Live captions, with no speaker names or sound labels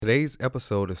Today's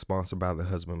episode is sponsored by the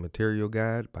Husband Material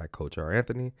Guide by Coach R.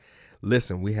 Anthony.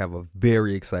 Listen, we have a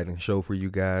very exciting show for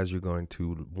you guys. You're going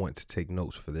to want to take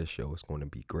notes for this show. It's going to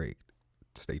be great.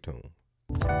 Stay tuned.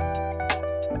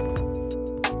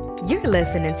 You're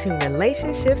listening to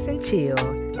Relationships and Chill,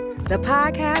 the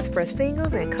podcast for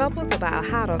singles and couples about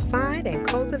how to find and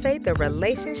cultivate the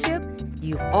relationship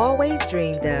you've always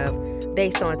dreamed of,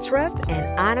 based on trust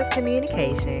and honest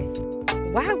communication.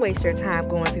 Why waste your time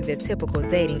going through the typical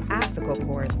dating obstacle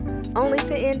course, only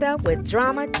to end up with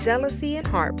drama, jealousy, and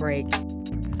heartbreak,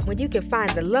 when you can find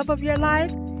the love of your life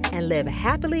and live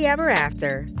happily ever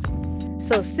after?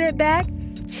 So sit back,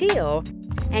 chill,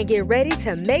 and get ready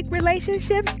to make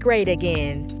relationships great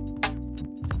again.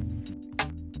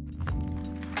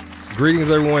 Greetings,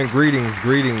 everyone. Greetings.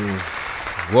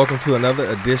 Welcome to another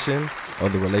edition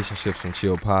of the Relationships and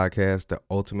Chill podcast, the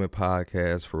ultimate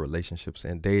podcast for relationships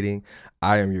and dating.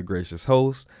 I am your gracious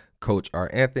host, Coach R.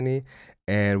 Anthony,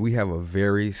 and we have a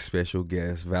very special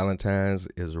guest. Valentine's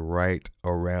is right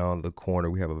around the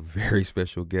corner. We have a very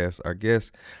special guest. Our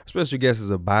special guest is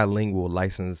a bilingual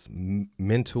licensed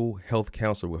mental health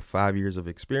counselor with 5 years of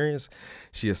experience.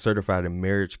 She is certified in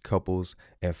marriage, couples,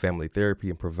 and family therapy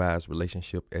and provides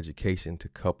relationship education to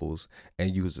couples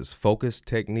and uses focused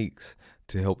techniques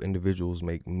to help individuals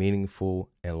make meaningful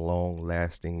and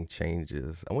long-lasting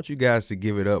changes. I want you guys to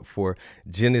give it up for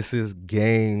Genesis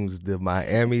Games, the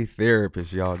Miami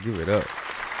therapist. Y'all give it up.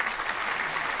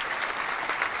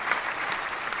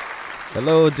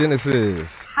 Hello,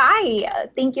 Genesis. Hi,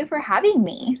 thank you for having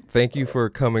me. Thank you for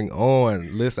coming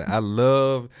on. Listen, I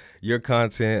love your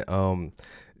content. I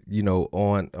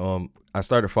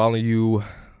started following you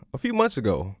a few months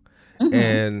ago,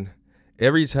 and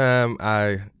every time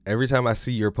I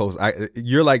see your post,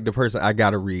 you're like the person I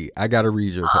gotta read. I gotta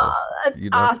read your post. That's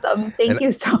awesome. Thank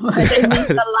you so much. It means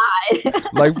a lot.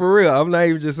 Like, for real, I'm not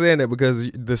even just saying that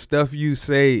because the stuff you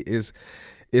say is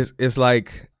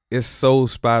like, it's so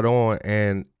spot on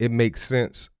and it makes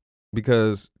sense,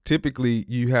 because typically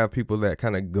you have people that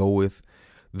kind of go with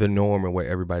the norm and what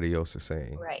everybody else is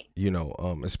saying. Right.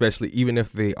 Especially even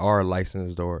if they are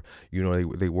licensed or,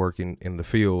 they work in the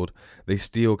field, they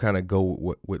still kind of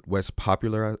go with what's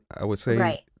popular, I would say,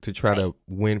 Right. to try to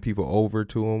win people over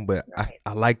to them. But Right.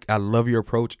 I love your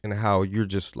approach and how you're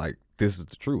just like, this is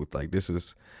the truth. Like, this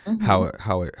is how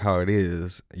it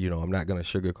is. I'm not going to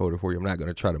sugarcoat it for you. I'm not going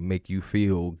to try to make you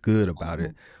feel good about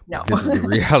it. No. This is the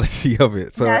reality of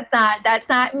it. So that's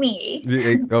not me.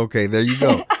 Okay, there you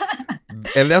go.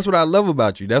 And that's what I love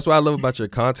about you. That's what I love about your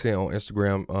content on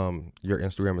Instagram. Your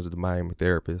Instagram is the Miami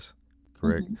therapist,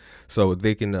 correct? So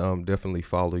they can definitely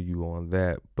follow you on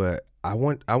that. But I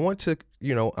want the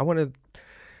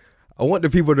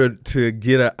people to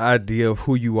get an idea of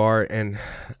who you are and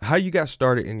how you got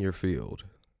started in your field.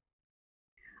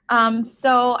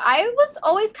 So I was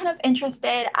always kind of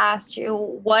interested as to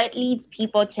what leads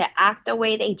people to act the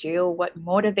way they do, what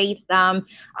motivates them,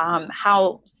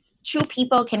 how two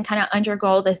people can kind of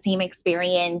undergo the same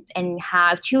experience and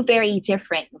have two very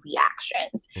different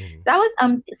reactions. That was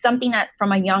something that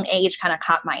from a young age kind of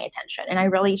caught my attention, and I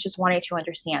really just wanted to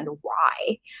understand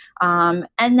why.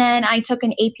 And then I took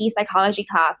an AP psychology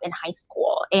class in high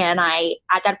school, and I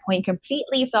at that point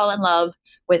completely fell in love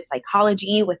with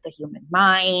psychology, with the human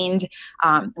mind,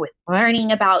 with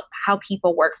learning about how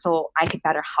people work so I could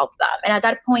better help them. And at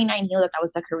that point, I knew that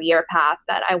was the career path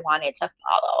that I wanted to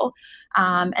follow.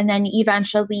 And then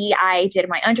eventually I did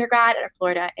my undergrad at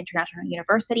Florida International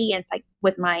University and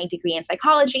with my degree in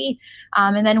psychology,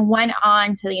 and then went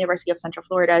on to the University of Central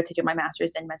Florida to do my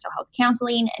master's in mental health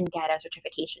counseling and get a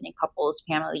certification in couples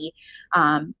family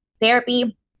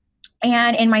therapy.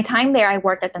 And in my time there, I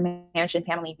worked at the Marriage and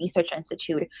Family Research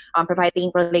Institute,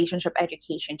 providing relationship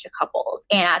education to couples.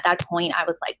 And at that point, I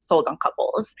was sold on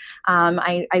couples.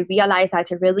 I realized that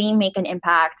to really make an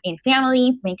impact in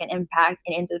families, make an impact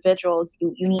in individuals,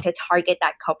 you need to target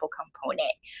that couple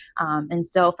component. And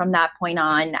so from that point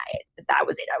on, that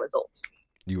was it. I was sold.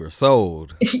 You were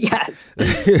sold. Yes.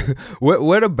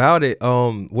 What about it?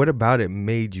 What about it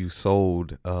made you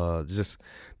sold? Just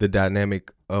the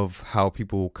dynamic of how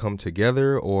people come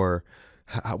together, or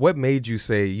what made you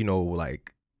say,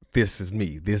 this is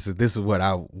me. This is what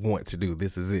I want to do.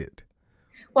 This is it.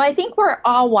 Well, I think we're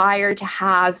all wired to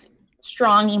have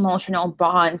strong emotional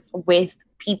bonds with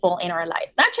people in our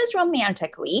lives, not just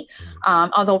romantically,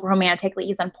 although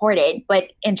romantically is important,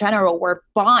 but in general, we're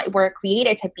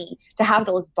created to have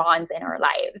those bonds in our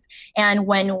lives. And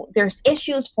when there's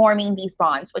issues forming these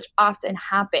bonds, which often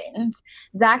happens,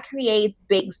 that creates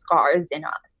big scars in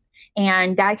us.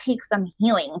 And that takes some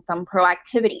healing, some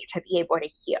proactivity to be able to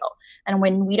heal. And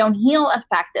when we don't heal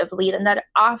effectively, then that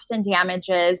often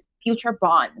damages future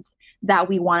bonds that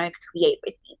we want to create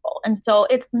with people. And so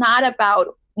it's not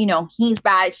about, he's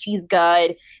bad, she's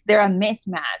good, they're a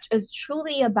mismatch. It's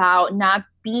truly about not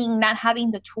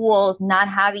having the tools, not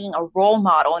having a role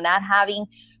model, not having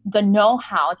the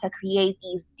know-how to create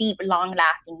these deep,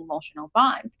 long-lasting emotional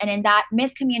bonds. And in that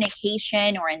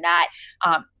miscommunication, or in that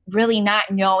really not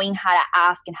knowing how to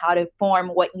ask and how to form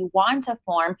what you want to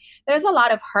form, there's a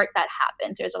lot of hurt that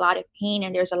happens. There's a lot of pain,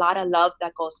 and there's a lot of love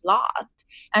that goes lost.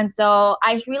 And so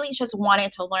I really just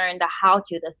wanted to learn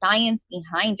the science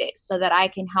behind it, so that I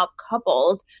can help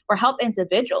couples or help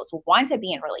individuals who want to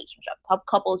be in relationships, help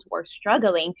couples who are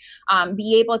struggling,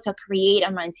 be able to create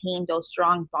and maintain those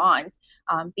strong bonds.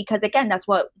 Because again, that's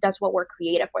what we're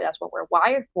created for. That's what we're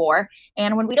wired for.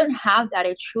 And when we don't have that,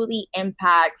 it truly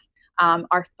impacts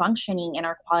our functioning and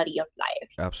our quality of life.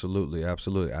 Absolutely.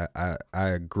 I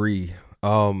agree.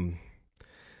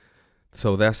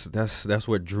 So that's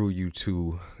what drew you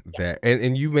to that.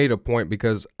 And you made a point,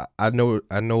 because I know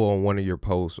on one of your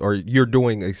posts, or you're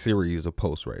doing a series of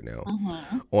posts right now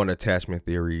on attachment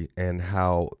theory, and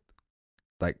how,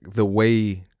 like, the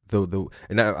way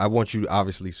and I want you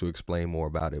obviously to explain more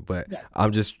about it, but yes.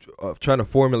 I'm just trying to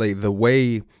formulate the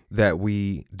way that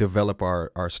we develop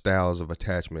our styles of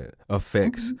attachment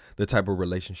affects the type of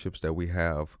relationships that we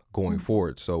have going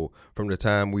forward. So from the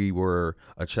time we were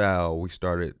a child, we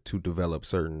started to develop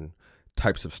certain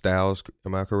types of styles.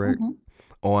 Am I correct?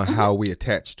 On how we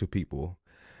attach to people.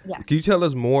 Yes. Can you tell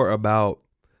us more about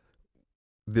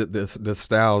the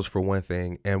styles, for one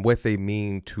thing, and what they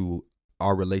mean to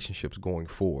our relationships going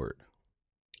forward?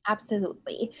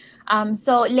 Absolutely.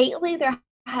 So lately there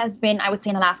has been, I would say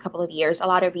in the last couple of years, a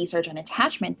lot of research on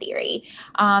attachment theory.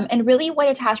 And really what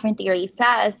attachment theory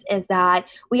says is that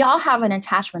we all have an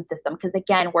attachment system, because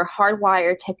again, we're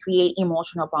hardwired to create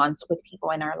emotional bonds with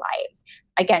people in our lives.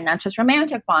 Again, not just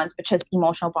romantic bonds, but just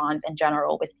emotional bonds in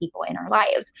general with people in our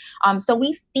lives. So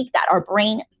we seek that. Our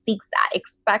brain seeks that,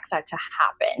 expects that to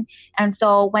happen. And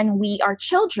so when we are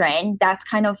children, that's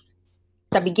kind of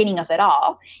the beginning of it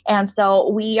all. And so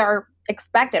we are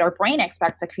expected, our brain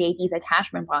expects to create these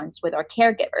attachment bonds with our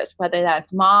caregivers, whether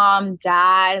that's mom,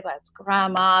 dad, that's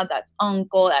grandma, that's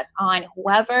uncle, that's aunt,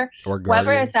 whoever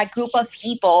is that group of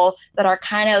people that are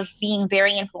kind of being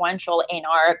very influential in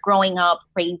our growing up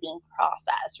raising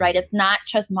process, right? It's not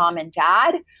just mom and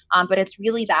dad, but it's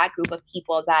really that group of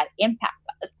people that impacts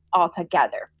us all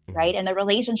together, right? And the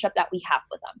relationship that we have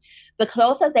with them. The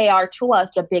closer they are to us,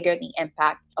 the bigger the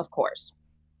impact, of course.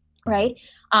 Right.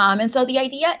 And so the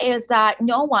idea is that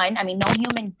no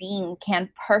human being can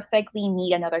perfectly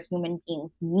meet another human being's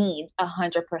needs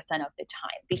 100% of the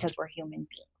time, because we're human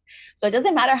beings. So it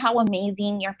doesn't matter how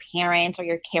amazing your parents or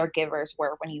your caregivers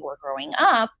were when you were growing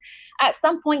up, at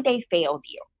some point they failed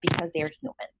you because they're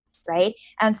humans, right?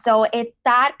 And so it's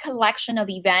that collection of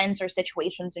events or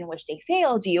situations in which they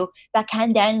failed you that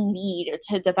can then lead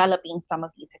to developing some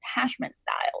of these attachment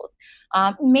styles.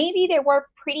 Maybe they were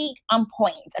pretty on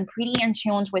point and pretty in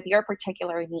tune with your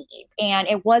particular needs, and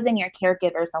it wasn't your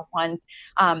caregivers the ones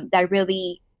that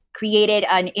really created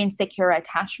an insecure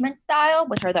attachment style,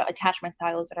 which are the attachment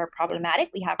styles that are problematic.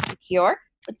 We have secure,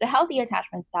 which is a healthy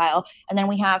attachment style, and then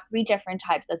we have 3 different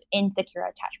types of insecure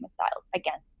attachment styles.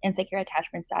 Again, insecure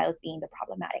attachment styles being the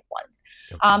problematic ones.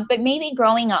 Okay. But maybe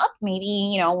growing up,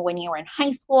 maybe, when you were in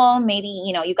high school, maybe,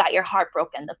 you got your heart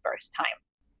broken the first time.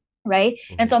 Right.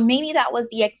 And so maybe that was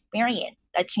the experience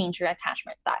that changed your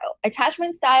attachment style.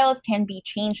 Attachment styles can be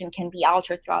changed and can be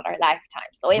altered throughout our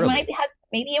lifetime. So it might have,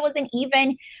 maybe it wasn't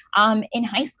even in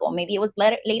high school. Maybe it was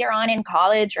later on in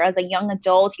college, or as a young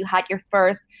adult, you had your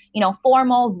first,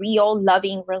 formal, real,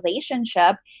 loving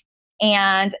relationship.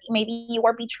 And maybe you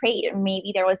were betrayed, and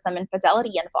maybe there was some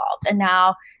infidelity involved. And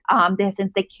now this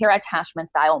insecure attachment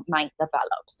style might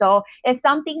develop. So it's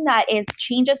something that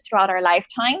changes throughout our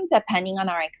lifetime, depending on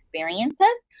our experiences.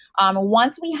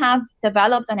 Once we have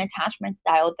developed an attachment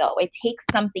style, though, it takes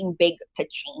something big to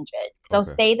change it. So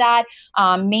say that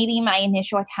maybe my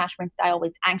initial attachment style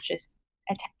was anxious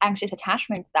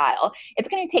attachment style. It's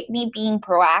going to take me being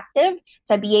proactive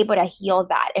to be able to heal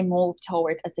that and move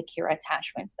towards a secure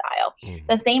attachment style.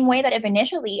 The same way that if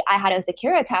initially I had a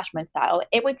secure attachment style,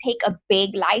 it would take a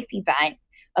big life event,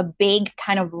 a big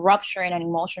kind of rupture in an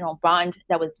emotional bond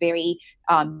that was very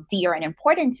dear and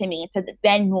important to me, to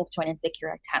then move to an insecure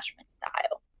attachment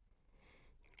style.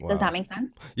 Wow. Does that make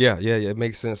sense? Yeah, it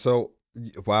makes sense. So,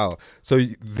 wow. So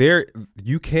there,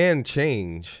 you can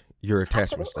change your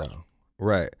attachment style.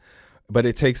 Right. But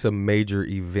it takes a major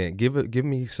event. Give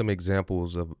me some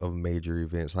examples of major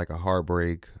events, like a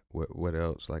heartbreak. What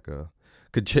else? Like a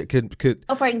could.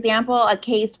 So, for example, a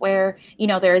case where,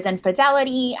 there is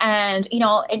infidelity and,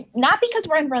 not because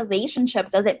we're in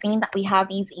relationships does it mean that we have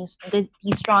these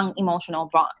strong emotional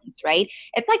bonds, right?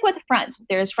 It's like with friends.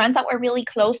 There's friends that we're really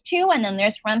close to, and then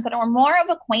there's friends that are more of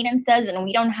acquaintances and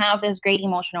we don't have this great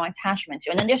emotional attachment to.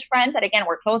 And then there's friends that, again,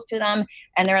 we're close to them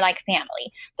and they're like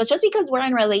family. So just because we're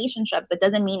in relationships, it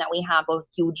doesn't mean that we have a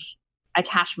huge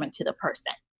attachment to the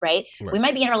person. Right? We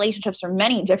might be in relationships for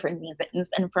many different reasons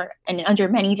and under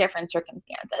many different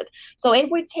circumstances. So it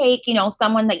would take,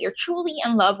 someone that you're truly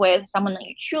in love with, someone that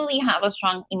you truly have a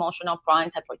strong emotional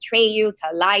bond to portray you,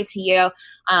 to lie to you,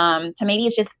 to maybe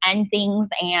it's just end things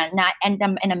and not end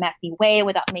them in a messy way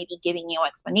without maybe giving you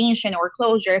explanation or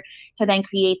closure to then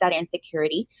create that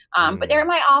insecurity. But there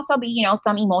might also be,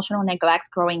 some emotional neglect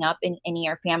growing up in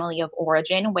your family of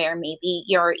origin where maybe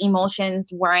your emotions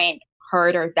weren't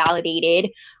heard or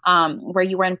validated, where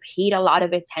you weren't paid a lot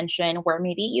of attention, where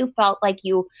maybe you felt like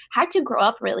you had to grow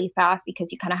up really fast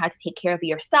because you kind of had to take care of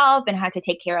yourself and had to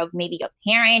take care of maybe a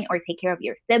parent or take care of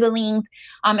your siblings,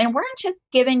 and weren't just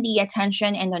given the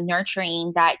attention and the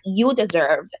nurturing that you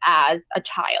deserved as a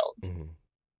child. Mm-hmm.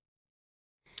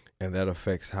 And that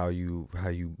affects how you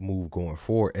move going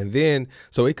forward. And then,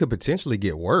 so it could potentially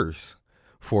get worse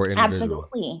for an individual.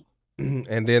 Absolutely.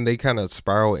 And then they kind of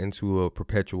spiral into a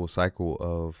perpetual cycle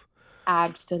of.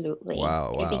 Absolutely.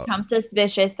 Wow. It becomes this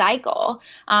vicious cycle.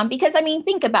 Because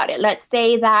think about it. Let's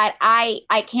say that I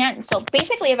can't. So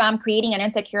basically, if I'm creating an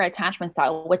insecure attachment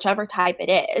style, whichever type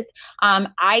it is,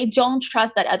 I don't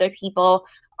trust that other people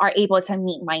are able to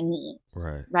meet my needs,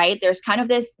 right? There's kind of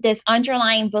this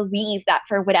underlying belief that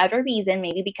for whatever reason,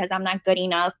 maybe because I'm not good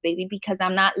enough, maybe because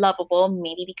I'm not lovable,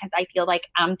 maybe because I feel like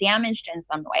I'm damaged in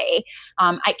some way,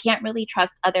 I can't really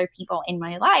trust other people in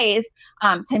my life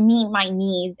to meet my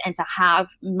needs and to have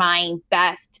my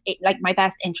best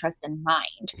interest in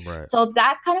mind. Right. So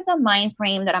that's kind of the mind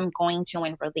frame that I'm going to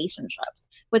in relationships,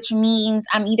 which means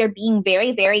I'm either being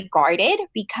very, very guarded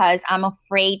because I'm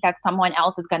afraid that someone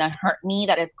else is going to hurt me,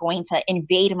 that is going to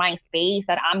invade my space,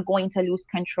 that I'm going to lose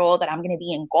control, that I'm going to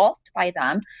be engulfed by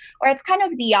them. Or it's kind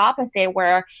of the opposite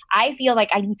where I feel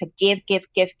like I need to give,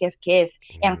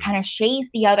 and kind of chase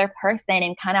the other person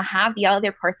and kind of have the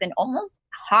other person almost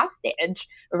hostage,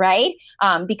 right?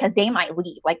 Because they might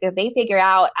leave. Like if they figure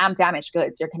out I'm damaged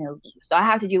goods, they're going to leave. So I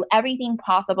have to do everything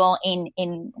possible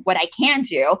in what I can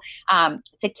do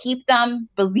to keep them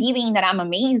believing that I'm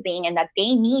amazing and that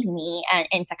they need me,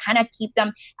 and to kind of keep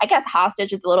them, I guess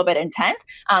hostage is a little bit intense,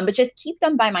 but just keep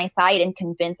them by my side and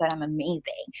convince that I'm amazing.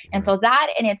 And so that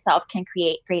in itself can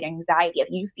create great anxiety if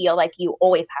you feel like you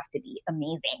always have to be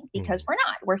amazing, because we're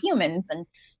not. We're humans, and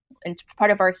it's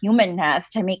part of our humanness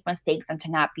to make mistakes and to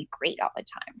not be great all the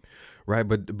time. Right,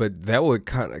 but that would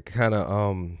kind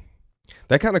of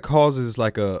that kind of causes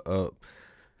like a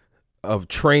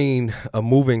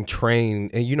moving train,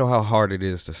 and you know how hard it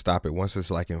is to stop it once it's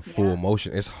like in full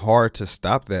motion. It's hard to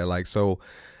stop that. Like, so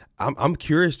I'm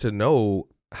curious to know,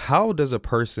 how does a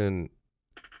person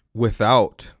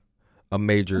without a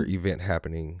major event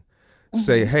happening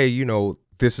say, hey,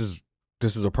 this is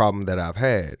a problem that I've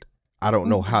had. I don't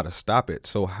know how to stop it.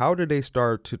 So how do they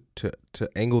start to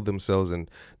angle themselves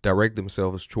and direct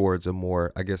themselves towards a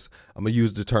more, I guess I'm gonna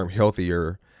use the term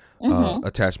healthier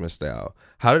attachment style?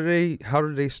 How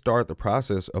do they start the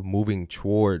process of moving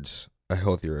towards a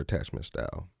healthier attachment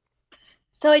style?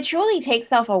 So it truly takes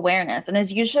self-awareness, and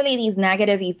it's usually these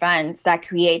negative events that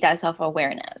create that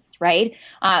self-awareness, right?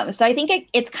 So I think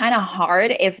it's kind of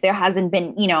hard if there hasn't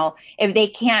been, if they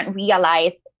can't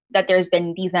realize that there's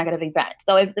been these negative events.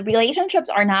 So if the relationships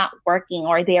are not working,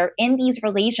 or they're in these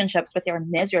relationships but they're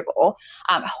miserable,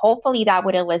 hopefully that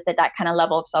would elicit that kind of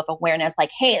level of self-awareness, like,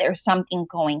 hey, there's something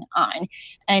going on.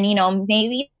 And,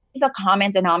 maybe the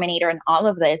common denominator in all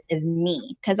of this is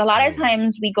me. Because a lot of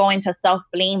times we go into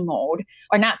self-blame mode,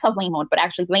 or not self-blame mode, but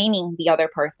actually blaming the other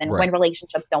person when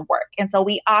relationships don't work. And so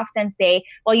we often say,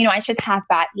 well, I just have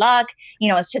bad luck.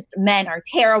 It's just men are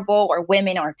terrible or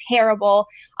women are terrible.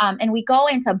 And we go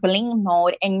into blame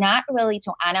mode and not really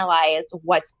to analyze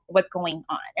what's going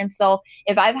on. And so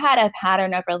if I've had a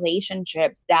pattern of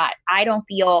relationships that I don't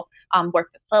feel were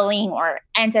fulfilling or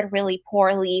ended really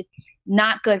poorly,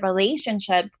 not good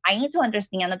relationships, I need to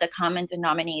understand that the common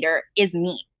denominator is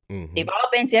me. They've all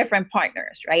been different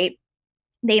partners, right?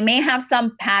 They may have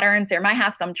some patterns, there might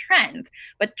have some trends,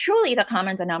 but truly the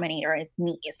common denominator is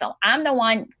me. So I'm the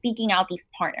one seeking out these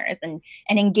partners and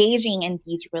engaging in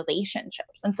these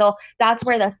relationships. And so that's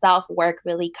where the self-work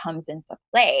really comes into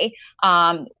play.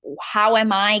 How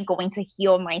am I going to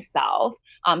heal myself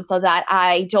so that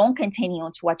I don't continue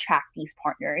to attract these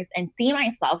partners and see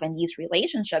myself in these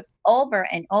relationships over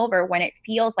and over when it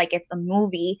feels like it's a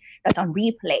movie that's on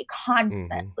replay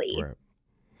constantly.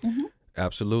 Right.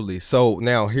 Absolutely. So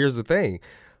now here's the thing.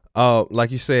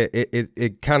 Like you said,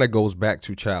 it kind of goes back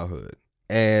to childhood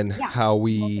and how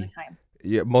we,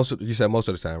 you said most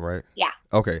of the time, right? Yeah.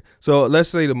 Okay. So let's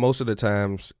say that most of the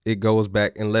times it goes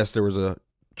back, unless there was a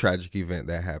tragic event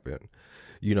that happened.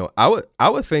 I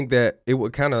would think that it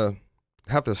would kind of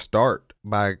have to start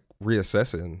by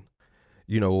reassessing,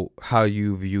 how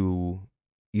you view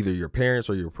either your parents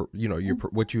or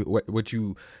what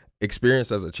you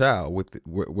experienced as a child with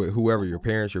whoever, your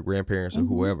parents, your grandparents, or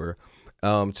whoever,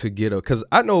 to get because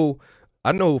I know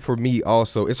for me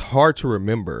also, it's hard to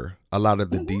remember a lot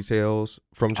of the details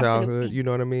from childhood. Absolutely. You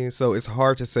know what I mean? So it's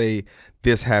hard to say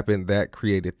this happened, that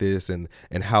created this, and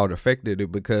how it affected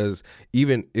it, because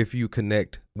even if you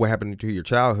connect what happened to your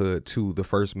childhood to the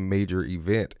first major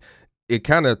event, it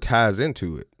kind of ties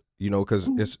into it, because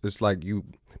it's like you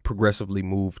progressively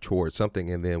move towards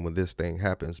something, and then when this thing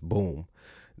happens, boom.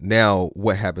 Now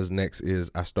what happens next is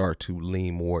I start to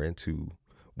lean more into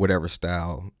whatever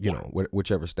style,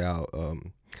 whichever style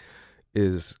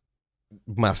is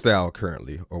my style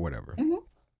currently or whatever.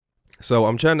 So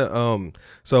I'm trying to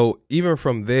so even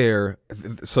from there,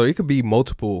 so it could be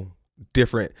multiple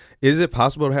different. Is it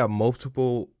possible to have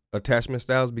multiple attachment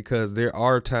styles? Because there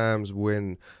are times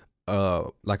when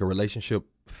like a relationship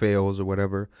fails or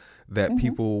whatever, that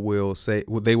people will say,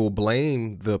 well, they will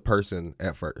blame the person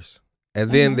at first.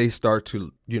 And then they start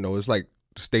to, it's like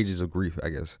stages of grief, I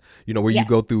guess, where you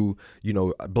go through,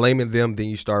 blaming them, then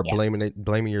you start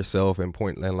blaming yourself and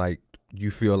like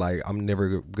you feel like I'm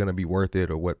never going to be worth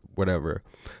it or whatever.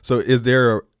 So is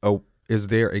there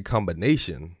a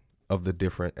combination of the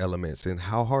different elements, and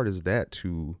how hard is that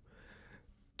to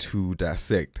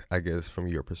dissect, I guess, from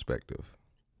your perspective?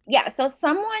 Yeah, so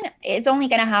someone is only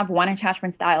going to have one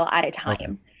attachment style at a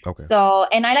time. Okay. So,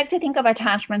 and I like to think of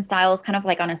attachment styles kind of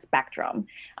like on a spectrum.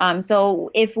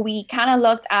 So if we kind of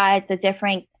looked at the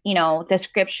different,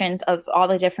 descriptions of all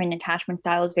the different attachment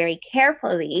styles very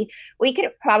carefully, we could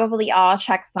probably all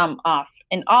check some off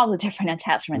in all the different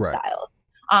attachment styles.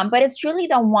 But it's really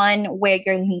the one where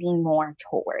you're leaning more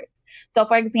towards. So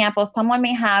for example, someone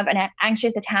may have an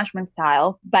anxious attachment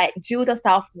style, but do the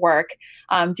self-work,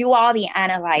 do all the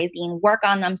analyzing, work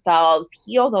on themselves,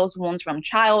 heal those wounds from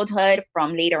childhood,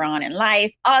 from later on in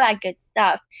life, all that good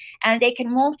stuff. And they can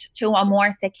move to a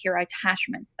more secure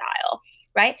attachment style.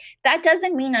 Right? That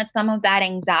doesn't mean that some of that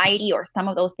anxiety or some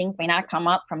of those things may not come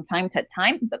up from time to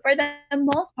time, but for the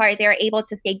most part, they're able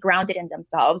to stay grounded in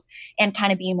themselves and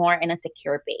kind of be more in a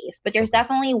secure base. But there's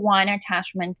definitely one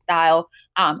attachment style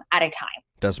at a time.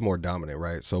 That's more dominant,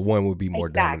 right? So one would be more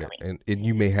dominant, and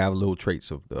you may have little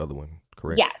traits of the other one,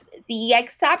 correct? Yes. The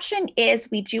exception is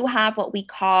we do have what we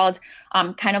called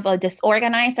kind of a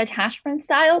disorganized attachment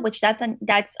style, which that's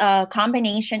a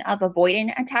combination of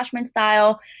avoidant attachment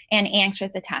style and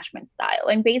anxious attachment style.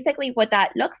 And basically what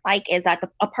that looks like is that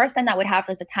a person that would have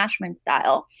this attachment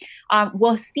style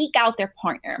will seek out their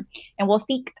partner and will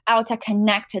seek out to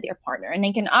connect to their partner. And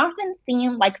they can often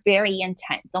seem like very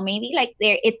intense. So maybe like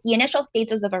it's the initial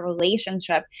stages of a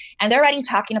relationship and they're already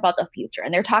talking about the future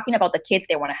and they're talking about the kids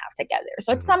they want to have together.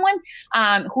 So it's someone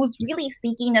who's really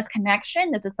seeking this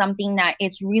connection. This is something that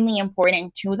is really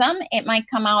important to them. It might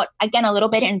come out, again, a little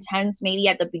bit intense maybe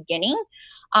at the beginning.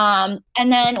 And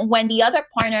then when the other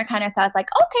partner kind of says like,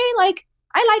 okay, like,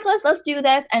 I like let's do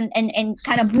this and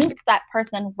kind of meets that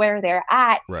person where they're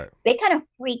at, they kind of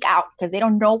freak out because they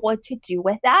don't know what to do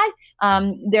with that.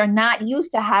 They're not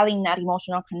used to having that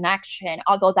emotional connection,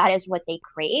 although that is what they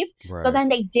crave. So then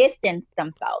they distance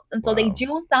themselves. And so they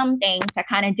do something to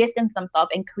kind of distance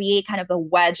themselves and create kind of a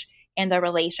wedge in the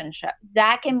relationship.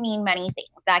 That can mean many things.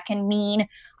 That can mean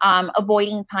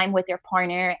avoiding time with your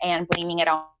partner and blaming it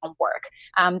on work.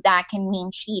 That can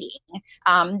mean cheating.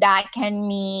 That can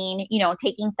mean,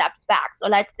 taking steps back. So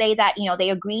let's say that, they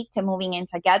agreed to moving in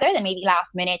together, then maybe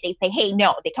last minute they say, hey,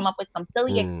 no, they come up with some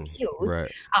silly excuse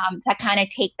to kind of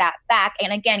take that back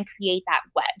and again, create that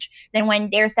wedge. Then when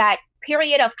there's that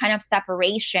period of kind of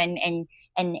separation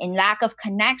and lack of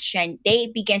connection,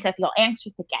 they begin to feel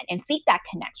anxious again and seek that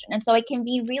connection. And so it can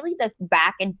be really this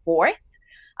back and forth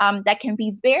that can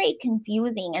be very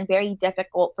confusing and very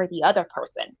difficult for the other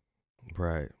person.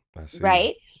 Right. I see.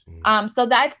 Right. So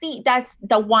that's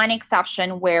the one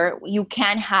exception where you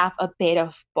can have a bit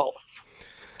of both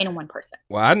in one person.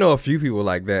 Well, I know a few people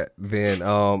like that. Then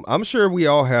I'm sure we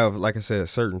all have, like I said,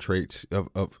 certain traits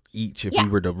of each. If we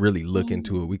were to really look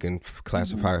into it, we can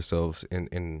classify ourselves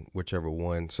in whichever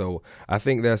one. So I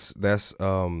think that's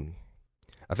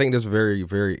very,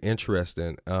 very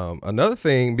interesting. Another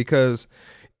thing, because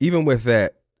even with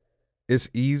that, it's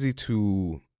easy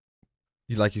to,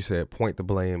 like you said, point the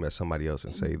blame at somebody else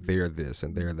and say they're this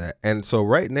and they're that. And so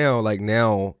right now, like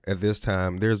now at this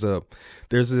time, there's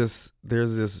this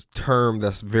term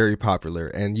that's very popular,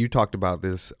 and you talked about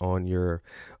this on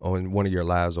one of your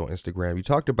lives on Instagram. You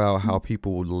talked about how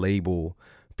people label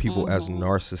people as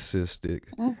narcissistic,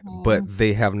 but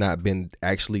they have not been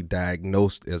actually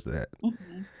diagnosed as that.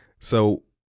 So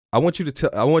I want you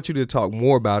to talk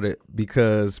more about it,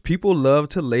 because people love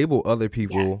to label other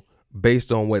people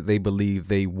based on what they believe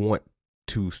they want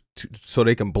to so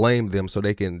they can blame them, so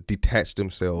they can detach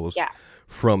themselves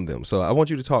from them. So I want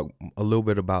you to talk a little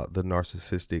bit about the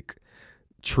narcissistic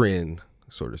trend,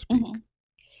 so to speak.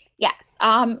 Yes.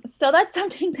 So that's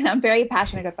something that I'm very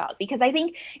passionate about, because I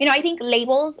think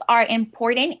labels are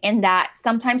important in that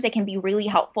sometimes it can be really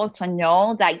helpful to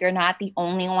know that you're not the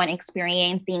only one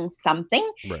experiencing something,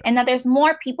 and that there's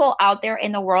more people out there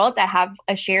in the world that have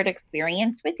a shared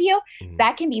experience with you.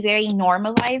 That can be very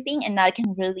normalizing, and that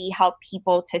can really help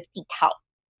people to seek help.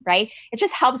 Right? It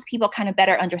just helps people kind of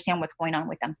better understand what's going on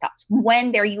with themselves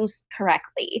when they're used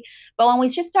correctly. But when we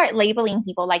just start labeling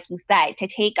people, like you said, to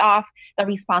take off the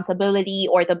responsibility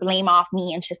or the blame off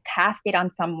me and just cast it on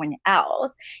someone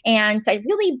else, and to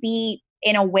really be,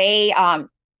 in a way,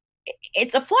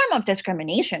 it's a form of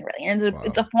discrimination, really, and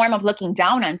it's a form of looking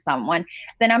down on someone,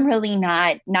 then I'm really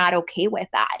not okay with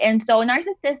that. And so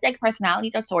narcissistic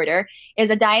personality disorder is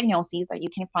a diagnosis that you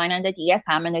can find on the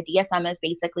DSM, and the DSM is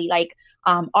basically like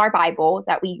our Bible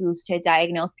that we use to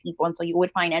diagnose people. And so you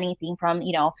would find anything from,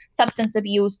 substance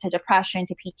abuse to depression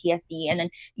to PTSD, and then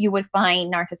you would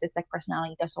find narcissistic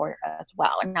personality disorder as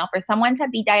well. And now for someone to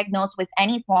be diagnosed with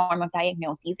any form of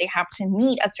diagnosis, they have to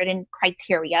meet a certain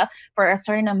criteria for a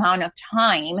certain amount of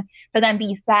time to then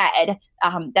be said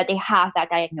that they have that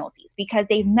diagnosis, because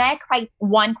they've met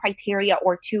one criteria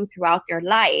or two throughout their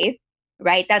life.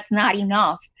 Right? That's not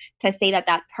enough to say that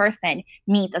that person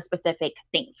meets a specific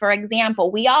thing. For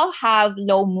example, we all have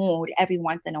low mood every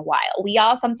once in a while. We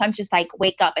all sometimes just like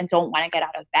wake up and don't want to get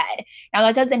out of bed. Now,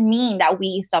 that doesn't mean that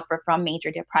we suffer from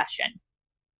major depression.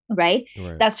 Right?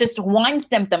 That's just one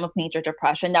symptom of major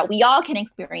depression that we all can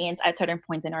experience at certain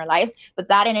points in our lives, but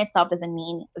that in itself doesn't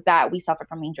mean that we suffer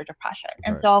from major depression.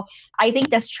 And so I think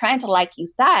this trend, like you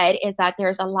said, is that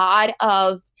there's a lot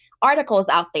of articles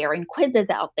out there and quizzes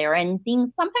out there and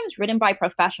things sometimes written by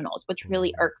professionals, which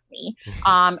really irks me,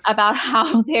 about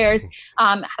how there's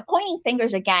pointing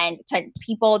fingers again to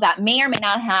people that may or may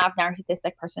not have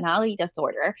narcissistic personality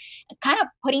disorder, and kind of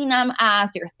putting them as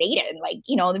your Satan, like,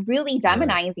 really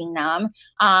demonizing them,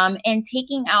 and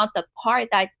taking out the part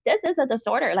that this is a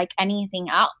disorder like anything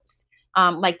else.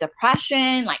 Like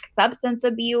depression, like substance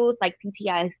abuse, like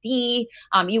PTSD.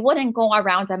 You wouldn't go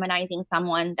around demonizing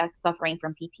someone that's suffering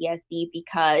from PTSD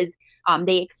because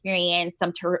they experienced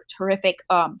some horrific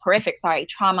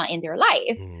trauma in their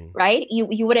life, right?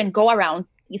 You wouldn't go around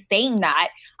saying that.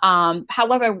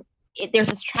 However, there's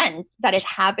this trend that is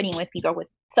happening with people with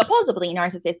supposedly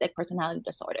narcissistic personality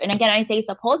disorder. And again, I say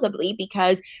supposedly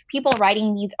because people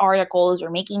writing these articles or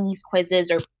making these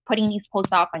quizzes or putting these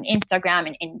posts up on Instagram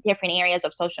and in different areas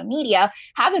of social media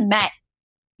haven't met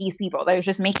these people. They're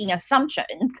just making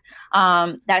assumptions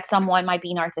that someone might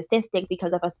be narcissistic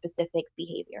because of a specific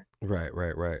behavior.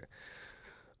 Right.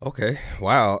 Okay.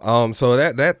 Wow. So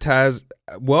that ties,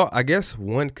 well, I guess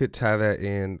one could tie that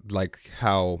in, like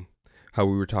how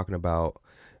we were talking about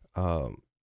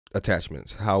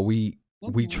attachments, how we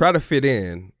try to fit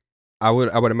in. I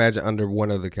would imagine under one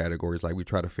of the categories, like we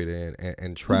try to fit in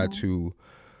and try to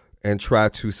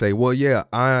say, well, yeah,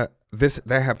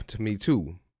 that happened to me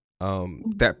too.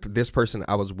 That this person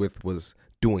I was with was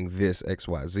doing this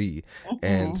XYZ,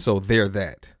 and so they're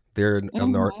that. They're a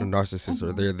narcissist,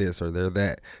 or they're this, or they're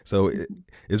that. So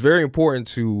it's very important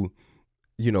to,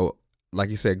 like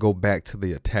you said, go back to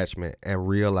the attachment and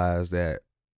realize that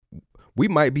we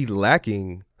might be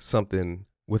lacking something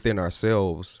within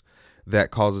ourselves that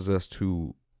causes us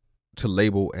to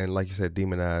label and, like you said,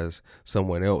 demonize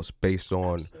someone else based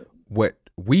on what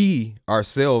we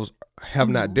ourselves have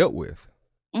not dealt with.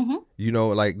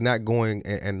 Like not going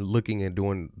and looking and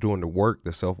doing the work,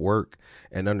 the self-work,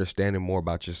 and understanding more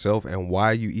about yourself and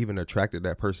why you even attracted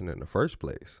that person in the first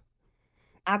place.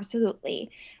 Absolutely.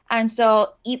 And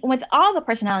so, even with all the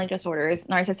personality disorders,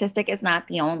 narcissistic is not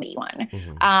the only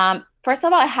one. First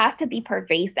of all, it has to be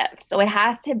pervasive. So, it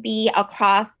has to be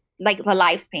across like the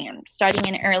lifespan, starting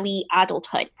in early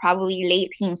adulthood, probably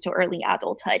late teens to early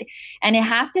adulthood. And it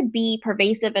has to be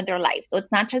pervasive in their life. So,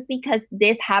 it's not just because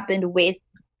this happened with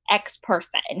X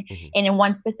person in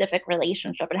one specific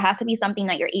relationship. It has to be something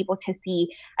that you're able to see,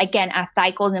 again, as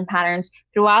cycles and patterns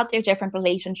throughout their different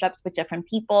relationships with different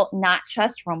people, not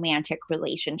just romantic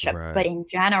relationships, but in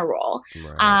general.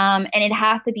 And it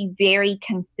has to be very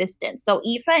consistent. So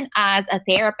even as a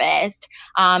therapist,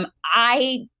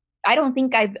 I don't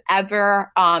think I've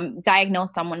ever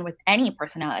diagnosed someone with any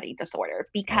personality disorder,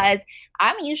 because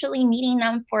I'm usually meeting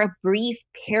them for a brief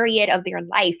period of their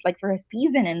life, like for a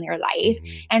season in their life.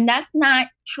 And that's not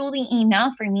truly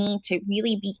enough for me to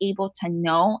really be able to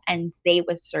know and say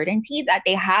with certainty that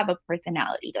they have a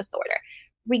personality disorder,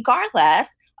 regardless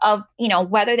of, you know,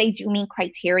 whether they do meet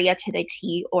criteria to the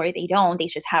T or they don't. They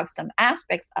just have some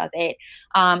aspects of it.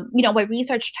 You know, what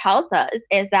research tells us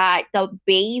is that the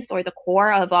base or the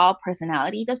core of all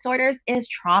personality disorders is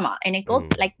trauma. And it goes,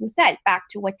 like you said, back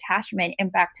to attachment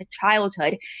and back to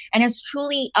childhood. And it's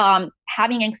truly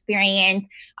having experience,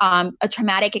 a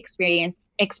traumatic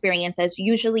experiences,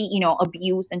 usually, you know,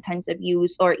 abuse, intense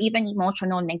abuse, or even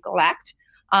emotional neglect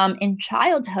in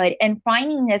childhood, and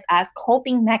finding this as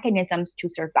coping mechanisms to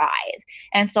survive.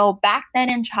 And so back then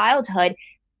in childhood,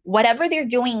 whatever they're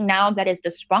doing now that is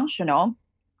dysfunctional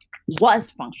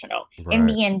was functional in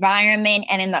the environment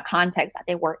and in the context that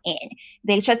they were in.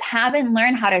 They just haven't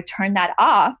learned how to turn that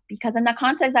off, because in the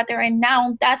context that they're in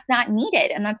now, that's not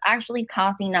needed. And that's actually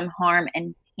causing them harm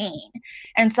and pain.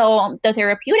 And so the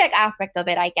therapeutic aspect of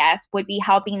it, I guess, would be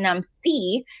helping them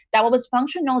see that what was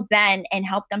functional then and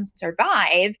help them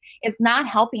survive is not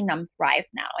helping them thrive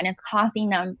now, and it's causing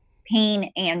them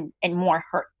pain and more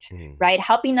hurt, right?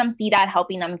 Helping them see that,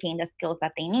 helping them gain the skills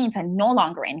that they need to no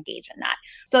longer engage in that.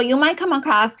 So you might come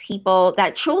across people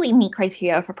that truly meet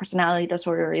criteria for personality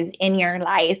disorders in your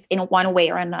life in one way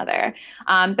or another.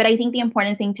 But I think the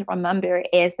important thing to remember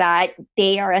is that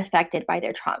they are affected by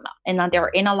their trauma and that they're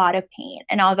in a lot of pain.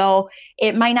 And although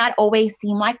it might not always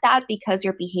seem like that, because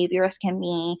your behaviors can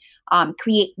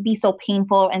be so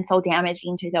painful and so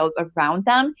damaging to those around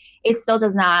them, it still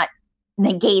does not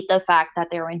negate the fact that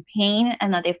they're in pain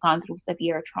and that they've gone through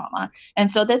severe trauma. And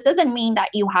so this doesn't mean that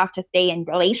you have to stay in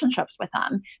relationships with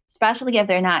them, especially if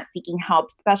they're not seeking help,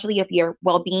 especially if your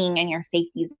well-being and your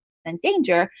safety is in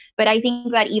danger. But I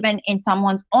think that even in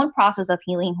someone's own process of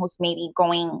healing, who's maybe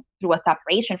going through a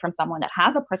separation from someone that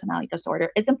has a personality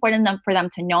disorder, it's important for them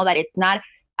to know that it's not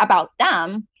about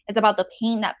them, it's about the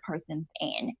pain that person's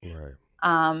in.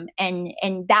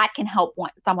 And that can help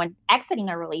someone exiting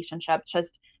a relationship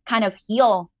just kind of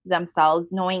heal themselves,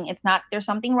 knowing it's not, there's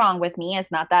something wrong with me. It's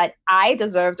not that I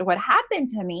deserved what happened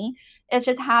to me. It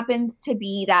just happens to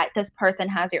be that this person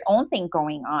has their own thing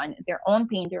going on, their own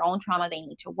pain, their own trauma they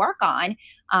need to work on.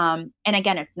 And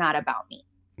again, it's not about me.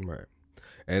 Right.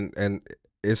 And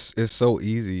it's so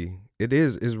easy.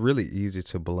 It's really easy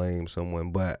to blame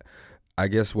someone, but I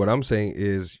guess what I'm saying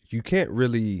is you can't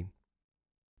really,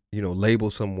 you know, label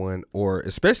someone, or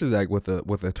especially like with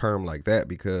a term like that,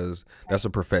 because that's a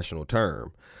professional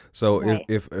term. So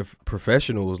if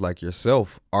professionals like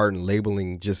yourself aren't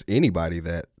labeling just anybody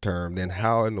that term, then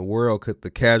how in the world could the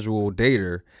casual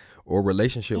dater or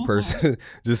relationship person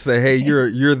just say, hey, you're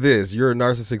a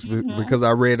narcissist because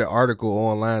I read an article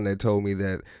online that told me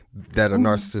that a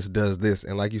narcissist does this.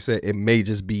 And like you said, it may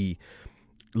just be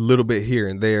little bit here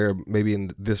and there, maybe in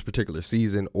this particular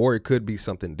season, or it could be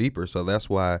something deeper. So that's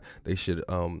why they should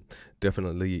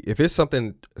definitely, if it's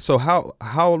something. So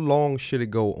how long should it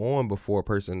go on before a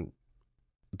person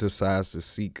decides to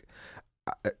seek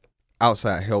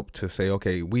outside help to say,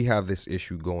 okay, we have this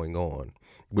issue going on,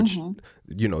 which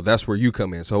you know, that's where you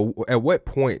come in. So at what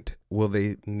point will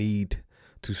they need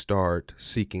to start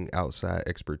seeking outside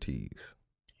expertise?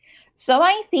 So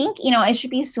I think, you know, it should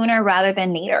be sooner rather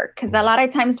than later, because a lot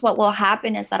of times what will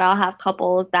happen is that I'll have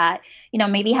couples that, you know,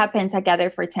 maybe have been together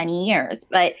for 10 years,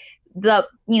 but the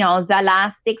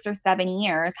last 6 or 7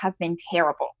 years have been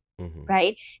terrible.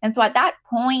 Right. And so at that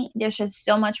point, there's just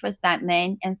so much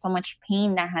resentment and so much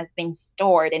pain that has been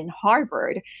stored and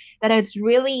harbored that it's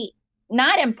really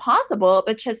not impossible,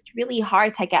 but just really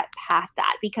hard to get past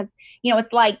that, because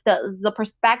it's like the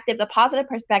perspective, the positive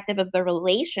perspective of the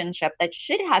relationship that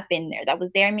should have been there, that was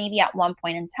there maybe at one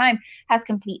point in time, has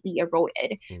completely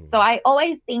eroded. So I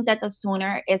always think that the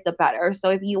sooner is the better. So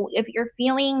if you're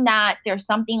feeling that there's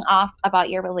something off about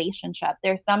your relationship,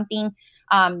 there's something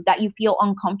that you feel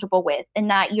uncomfortable with, and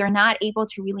that you're not able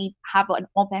to really have an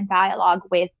open dialogue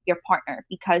with your partner,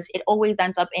 because it always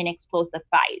ends up in explosive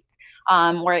fights,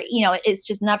 where it's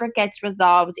just never gets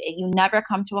resolved. You never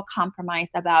come to a compromise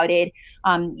about it.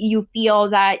 You feel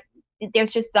that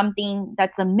there's just something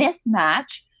that's a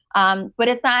mismatch. But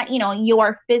it's not,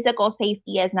 your physical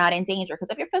safety is not in danger.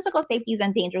 Because if your physical safety is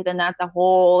in danger, then that's a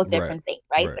whole different thing,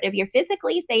 right? But if you're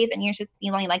physically safe and you're just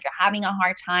feeling like you're having a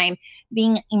hard time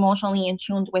being emotionally in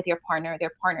tune with your partner,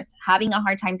 their partner's having a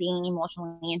hard time being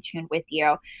emotionally in tune with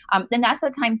you, then that's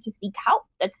the time to seek help.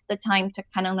 That's the time to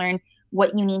kind of learn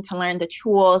what you need to learn, the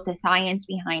tools, the science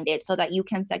behind it, so that you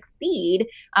can succeed.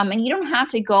 And you don't have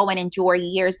to go and endure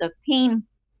years of pain,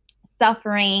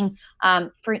 suffering,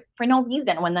 for no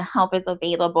reason, when the help is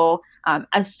available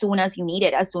as soon as you need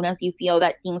it, as soon as you feel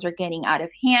that things are getting out of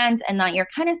hand, and that you're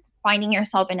kind of finding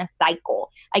yourself in a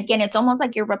cycle. Again, it's almost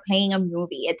like you're replaying a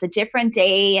movie. It's a different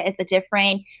day, it's a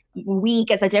different week,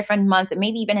 it's a different month,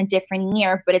 maybe even a different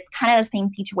year, but it's kind of the same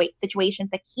situations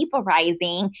that keep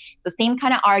arising. It's the same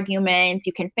kind of arguments.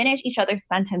 You can finish each other's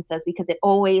sentences because it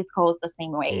always goes the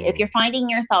same way. If you're finding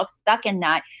yourself stuck in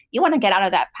that, you want to get out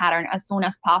of that pattern as soon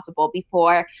as possible,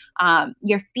 before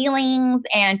your feelings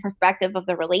and perspective of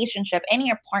the relationship and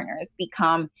your partners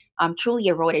become truly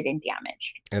eroded and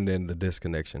damaged. And then the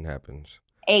disconnection happens.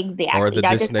 Exactly. Or the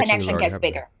that disconnection disconnection gets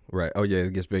bigger. Right. Oh yeah,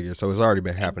 it gets bigger. So it's already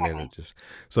been happening. Exactly.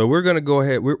 So we're gonna go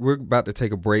ahead. We're about to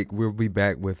take a break. We'll be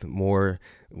back with more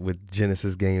with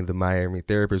Genesis Gaines, the Miami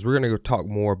Therapist. We're gonna go talk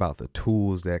more about the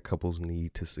tools that couples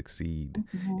need to succeed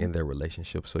in their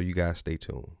relationship. So you guys stay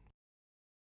tuned.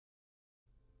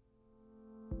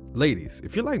 Ladies,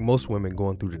 if you're like most women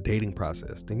going through the dating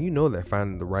process, then you know that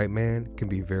finding the right man can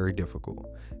be very difficult.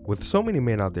 With so many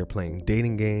men out there playing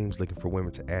dating games, looking for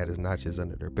women to add as notches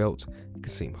under their belts, it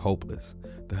can seem hopeless.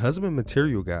 The Husband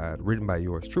Material Guide, written by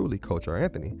yours truly, Coach R.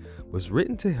 Anthony, was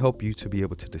written to help you to be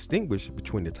able to distinguish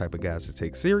between the type of guys to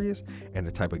take serious and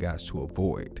the type of guys to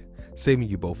avoid, saving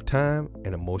you both time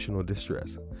and emotional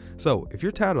distress. So if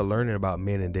you're tired of learning about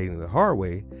men and dating the hard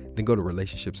way, then go to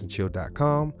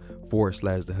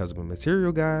relationshipsandchill.com/The Husband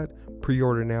Material Guide,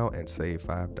 pre-order now and save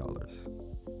 $5.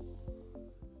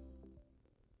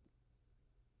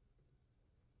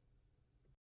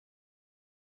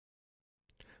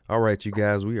 All right, you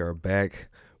guys, we are back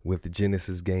with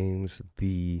Genesis Gaines,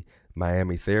 the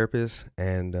Miami Therapist,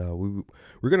 and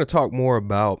we're going to talk more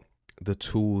about the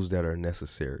tools that are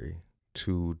necessary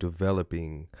to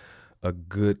developing a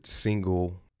good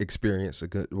single experience,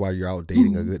 while you're out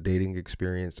dating, a good dating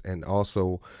experience, and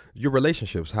also your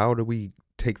relationships. How do we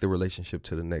take the relationship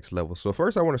to the next level? So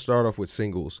first, I want to start off with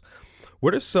singles.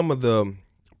 What are some of the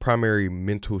primary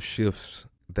mental shifts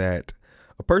that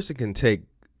a person can take?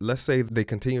 Let's say they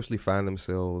continuously find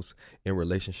themselves in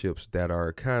relationships that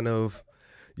are kind of,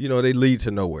 they lead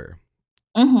to nowhere.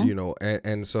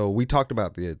 And so we talked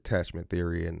about the attachment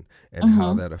theory and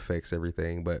how that affects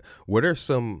everything. But what are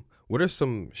some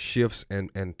shifts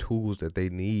and tools that they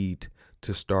need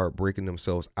to start breaking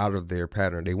themselves out of their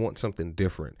pattern? They want something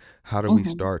different. How do we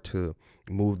start to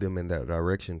move them in that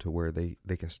direction to where they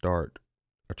can start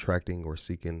attracting or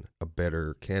seeking a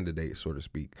better candidate, so to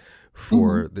speak,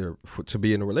 to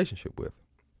be in a relationship with?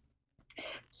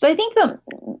 So I think I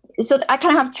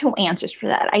kind of have two answers for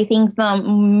that. I think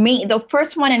the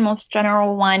first one and most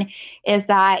general one is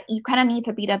that you kind of need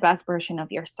to be the best version of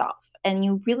yourself, and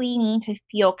you really need to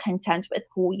feel content with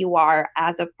who you are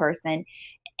as a person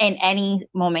in any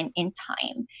moment in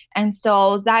time. And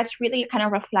so that's really kind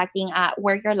of reflecting at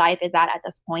where your life is at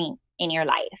this point in your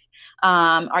life.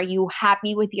 Are you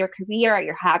happy with your career? Are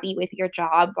you happy with your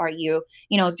job? Are you,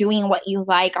 doing what you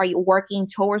like? Are you working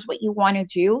towards what you want to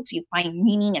do? Do you find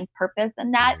meaning and purpose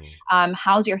in that?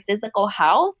 How's your physical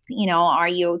health? Are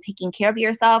you taking care of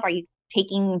yourself? Are you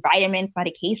taking vitamins,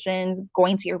 medications,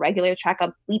 going to your regular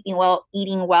checkups, sleeping well,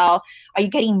 eating well? Are you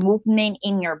getting movement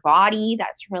in your body?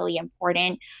 That's really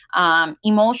important.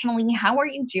 Emotionally, how are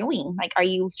you doing? Like, are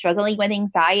you struggling with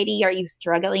anxiety? Are you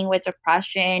struggling with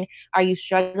depression? Are you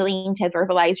struggling to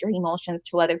verbalize your emotions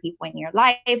to other people in your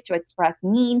life, to express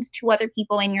needs to other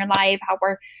people in your life? How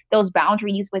are those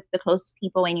boundaries with the closest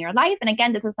people in your life? And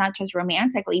again, this is not just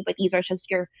romantically, but these are just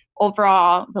your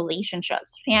overall relationships,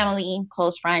 family,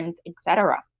 close friends,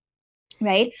 etc.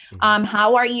 right?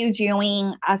 How are you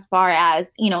doing as far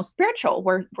as, spiritual?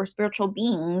 We're spiritual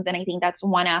beings. And I think that's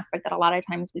one aspect that a lot of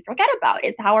times we forget about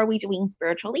is how are we doing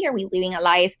spiritually? Are we living a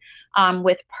life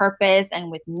with purpose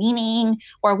and with meaning?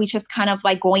 Or are we just kind of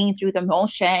like going through the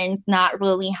motions, not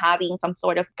really having some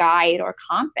sort of guide or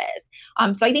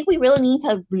compass? So I think we really need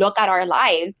to look at our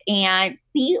lives and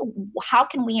see how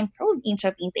can we improve each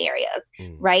of these areas,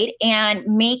 right? And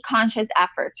make conscious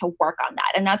effort to work on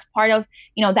that. And that's part of,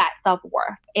 that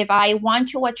self-worth. If I want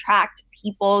to attract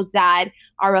people that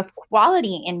are of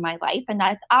quality in my life, and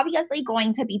that's obviously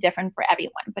going to be different for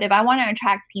everyone, but if I want to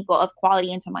attract people of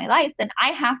quality into my life, then I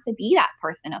have to be that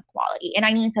person of quality, and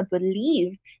I need to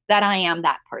believe that I am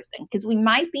that person, because we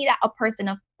might be a person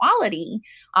of quality,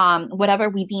 whatever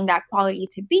we deem that quality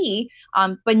to be,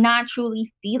 but not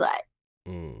truly feel it.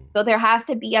 So there has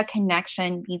to be a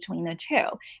connection between the two.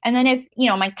 And then if,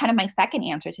 my second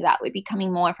answer to that would be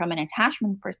coming more from an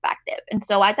attachment perspective. And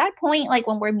so at that point, like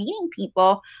when we're meeting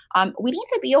people, we need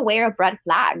to be aware of red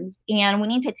flags, and we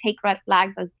need to take red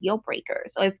flags as deal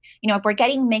breakers. So if we're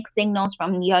getting mixed signals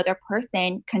from the other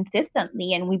person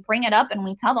consistently, and we bring it up and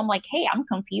we tell them like, hey, I'm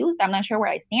confused, I'm not sure where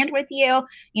I stand with you,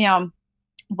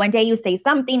 one day you say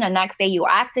something, the next day you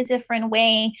act a different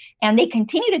way. And they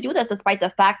continue to do this despite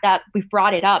the fact that we've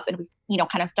brought it up and we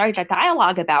kind of started a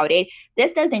dialogue about it.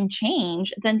 This doesn't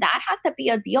change, then that has to be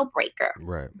a deal breaker.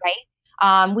 Right.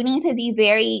 We need to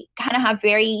be have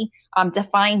very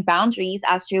defined boundaries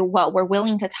as to what we're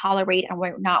willing to tolerate and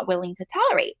we're not willing to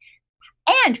tolerate.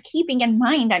 And keeping in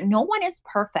mind that no one is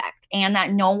perfect and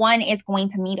that no one is going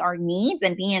to meet our needs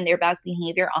and be in their best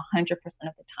behavior 100% of the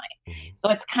time. So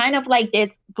it's kind of like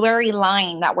this blurry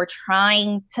line that we're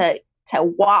trying to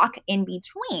walk in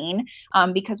between,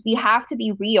 because we have to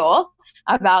be real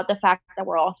about the fact that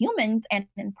we're all humans and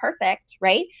imperfect,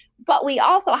 right? But we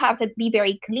also have to be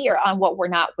very clear on what we're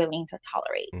not willing to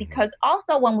tolerate. Because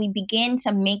also when we begin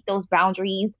to make those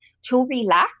boundaries too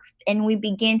relaxed and we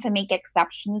begin to make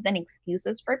exceptions and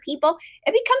excuses for people,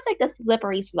 it becomes like this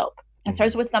slippery slope. It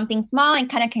starts with something small and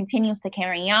kind of continues to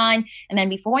carry on. And then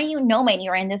before you know it,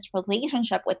 you're in this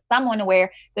relationship with someone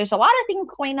where there's a lot of things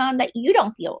going on that you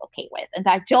don't feel okay with and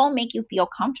that don't make you feel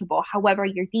comfortable. However,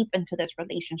 you're deep into this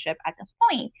relationship at this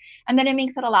point. And then it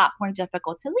makes it a lot more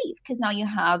difficult to leave because now you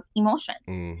have emotions,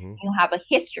 you have a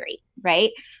history, right?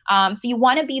 So you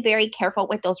want to be very careful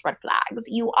with those red flags.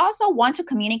 You also want to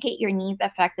communicate your needs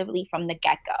effectively from the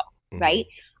get-go, right?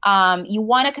 You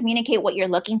want to communicate what you're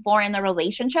looking for in the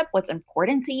relationship, what's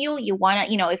important to you. You want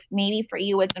to, if maybe for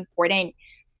you it's important,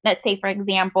 let's say, for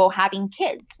example, having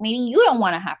kids. Maybe you don't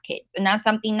want to have kids. And that's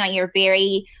something that you're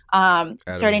very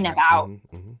certain about.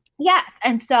 Yes.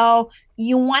 And so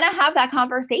you want to have that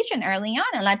conversation early on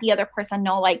and let the other person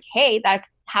know, like, hey,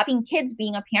 that's having kids,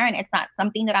 being a parent. It's not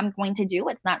something that I'm going to do.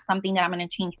 It's not something that I'm going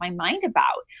to change my mind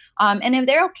about. And if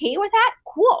they're okay with that,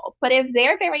 cool. But if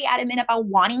they're very adamant about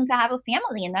wanting to have a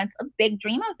family and that's a big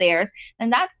dream of theirs,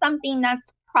 then that's something that's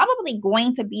probably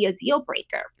going to be a deal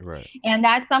breaker. Right. And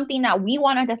that's something that we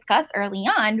want to discuss early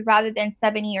on rather than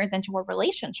 7 years into a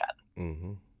relationship.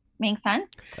 Makes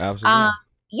sense? Absolutely.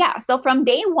 Yeah. So from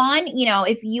day one,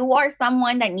 if you are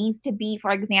someone that needs to be,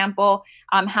 for example,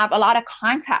 have a lot of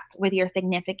contact with your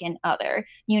significant other,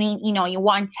 you need, you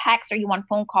want text or you want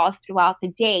phone calls throughout the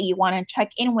day, you want to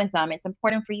check in with them, it's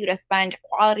important for you to spend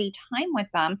quality time with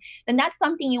them, then that's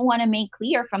something you want to make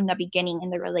clear from the beginning in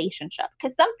the relationship.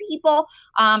 Because some people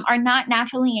are not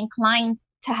naturally inclined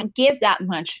to give that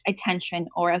much attention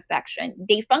or affection.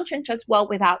 They function just well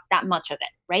without that much of it,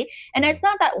 right? And it's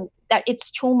not that it's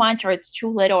too much or it's too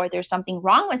little or there's something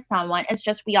wrong with someone. It's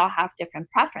just we all have different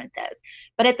preferences.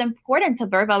 But it's important to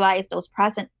verbalize those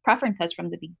preferences from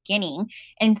the beginning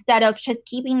instead of just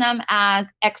keeping them as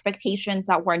expectations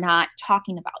that we're not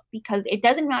talking about. Because it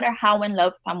doesn't matter how in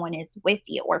love someone is with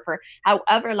you or for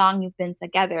however long you've been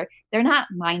together, they're not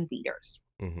mind readers.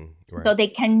 Right. So they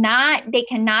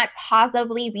cannot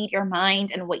possibly read your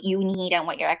mind and what you need and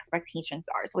what your expectations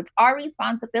are. So it's our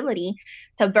responsibility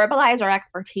to verbalize our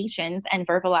expectations and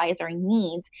verbalize our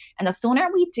needs. And the sooner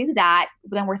we do that,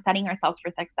 then we're setting ourselves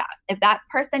for success. If that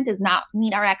person does not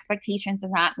meet our expectations, does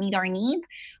not meet our needs,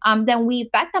 then we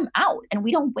vet them out and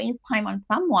we don't waste time on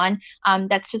someone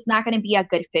that's just not going to be a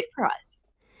good fit for us.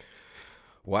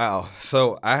 Wow.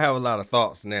 So I have a lot of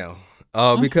thoughts now.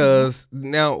 Because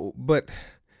now, but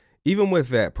even with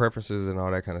that, preferences and all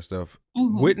that kind of stuff,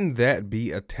 wouldn't that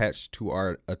be attached to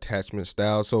our attachment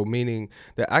style? So meaning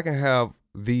that I can have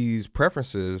these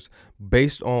preferences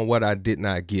based on what I did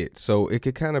not get. So it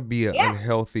could kind of be an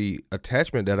unhealthy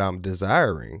attachment that I'm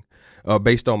desiring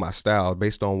based on my style,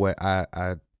 based on what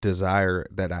I desire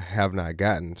that I have not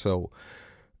gotten. So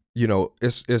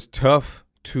it's tough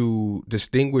to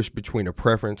distinguish between a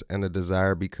preference and a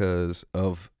desire because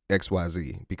of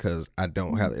XYZ, because I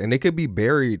don't have it. And it could be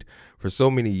buried for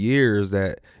so many years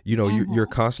that, you're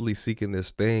constantly seeking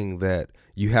this thing that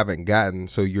you haven't gotten.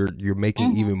 So you're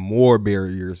making even more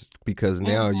barriers because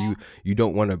now you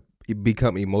don't want to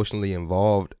become emotionally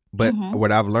involved. But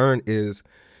what I've learned is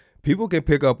people can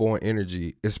pick up on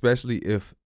energy, especially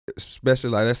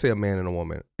like, let's say a man and a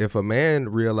woman. If a man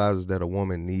realizes that a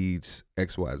woman needs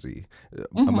XYZ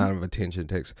amount of attention,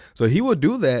 takes, so he will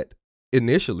do that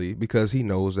initially because he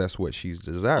knows that's what she's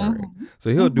desiring. So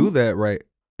he'll do that right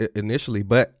initially,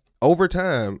 but over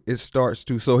time it starts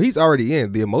to, so he's already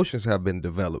in, the emotions have been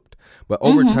developed, but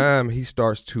over time he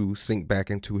starts to sink back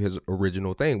into his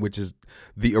original thing, which is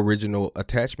the original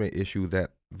attachment issue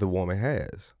that the woman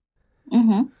has.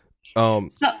 So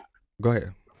go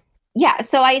ahead. Yeah,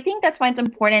 so I think that's why it's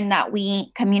important that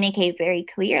we communicate very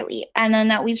clearly, and then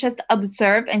that we just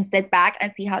observe and sit back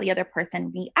and see how the other person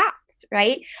reacts,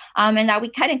 right? And that we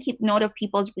kind of keep note of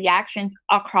people's reactions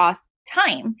across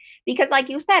time, because like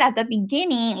you said at the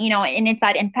beginning, and it's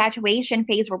that infatuation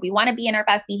phase where we want to be in our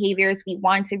best behaviors, we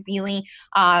want to really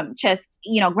just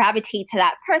gravitate to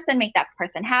that person, make that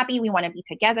person happy, we want to be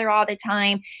together all the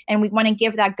time, and we want to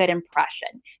give that good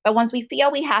impression. But once we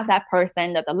feel we have that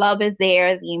person, that the love is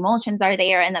there, the emotions are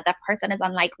there, and that that person is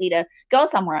unlikely to go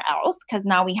somewhere else because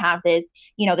now we have this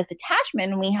this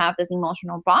attachment, we have this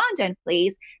emotional bond in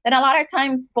place, then a lot of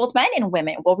times both men and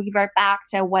women will revert back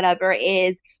to whatever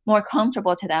is more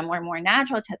comfortable to them or more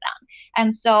natural to them.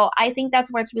 And so I think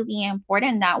that's where it's really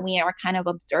important that we are kind of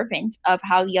observant of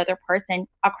how the other person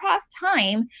across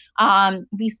time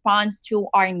responds to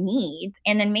our needs,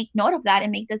 and then make note of that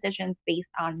and make decisions based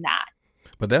on that.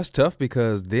 But that's tough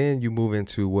because then you move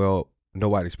into, well,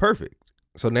 nobody's perfect.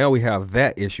 So now we have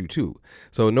that issue too.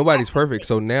 So nobody's perfect.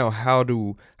 So now how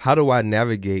do I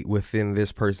navigate within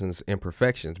this person's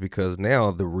imperfections? Because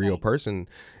now the real person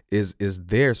is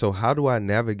there. So how do I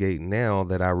navigate now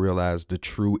that I realize the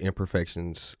true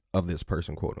imperfections of this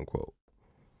person, quote unquote?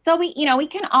 So we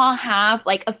can all have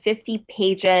like a 50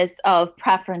 pages of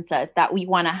preferences that we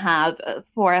want to have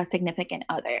for a significant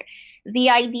other. The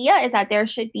idea is that there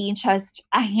should be just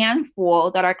a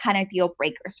handful that are kind of deal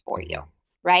breakers for you.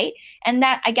 Right. And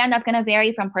that, again, that's going to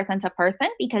vary from person to person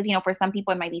because, for some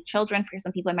people, it might be children. For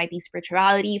some people, it might be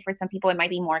spirituality. For some people, it might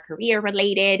be more career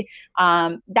related,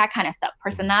 that kind of stuff,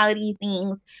 personality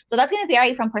things. So that's going to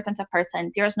vary from person to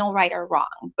person. There's no right or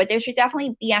wrong, but there should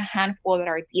definitely be a handful that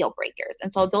are deal breakers.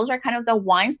 And so those are kind of the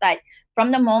ones that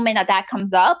from the moment that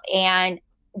comes up and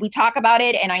we talk about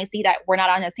it and I see that we're not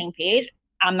on the same page,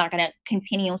 I'm not going to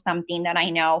continue something that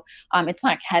I know it's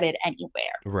not headed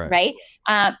anywhere. Right.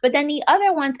 But then the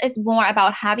other ones is more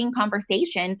about having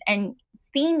conversations and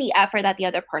seeing the effort that the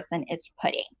other person is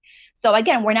putting. So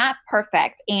again, we're not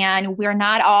perfect and we're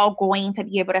not all going to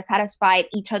be able to satisfy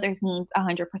each other's needs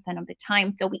 100% of the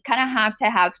time. So we kind of have to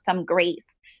have some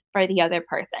grace for the other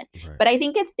person. But I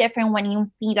think it's different when you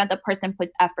see that the person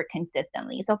puts effort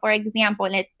consistently. So for example,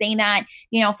 let's say that,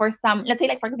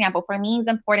 for me, it's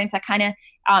important to kind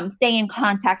of stay in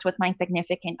contact with my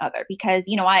significant other because,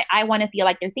 I want to feel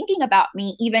like they're thinking about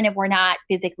me, even if we're not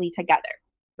physically together.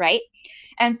 Right.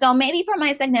 And so maybe for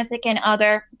my significant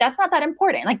other, that's not that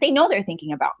important. Like they know they're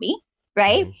thinking about me.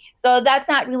 Right. So that's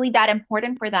not really that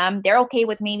important for them. They're okay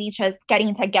with maybe just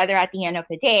getting together at the end of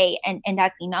the day. And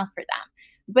that's enough for them.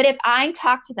 But if I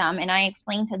talk to them and I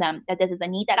explain to them that this is a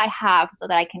need that I have so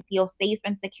that I can feel safe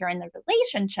and secure in the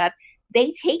relationship,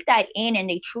 they take that in and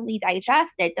they truly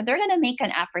digest it, then they're going to make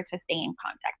an effort to stay in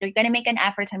contact. They're going to make an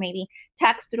effort to maybe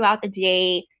text throughout the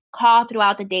day, call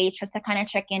throughout the day just to kind of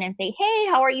check in and say, hey,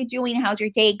 how are you doing? How's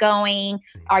your day going?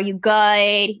 Are you good?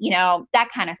 That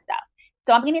kind of stuff.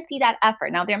 So I'm going to see that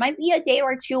effort. Now, there might be a day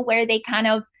or two where they kind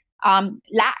of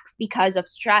lax because of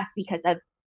stress, because of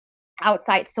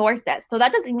outside sources. So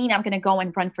that doesn't mean I'm going to go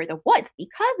and run for the woods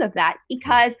because of that,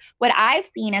 because what I've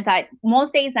seen is that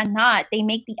most days than not, they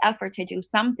make the effort to do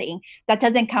something that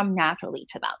doesn't come naturally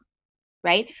to them.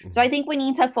 Right. So I think we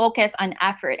need to focus on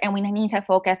effort and we need to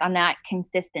focus on that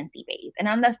consistency base and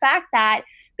on the fact that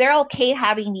they're okay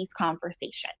having these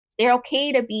conversations. They're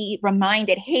okay to be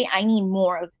reminded, hey, I need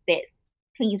more of this.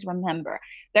 Please remember.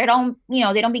 they don't,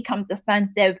 they don't become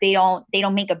defensive. They don't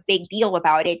make a big deal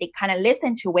about it. They kind of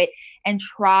listen to it and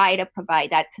try to provide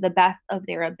that to the best of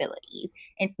their abilities.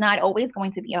 It's not always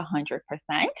going to be 100%,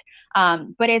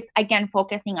 but it's, again,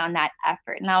 focusing on that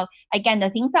effort. Now, again, the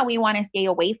things that we want to stay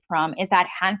away from is that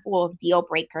handful of deal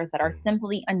breakers that are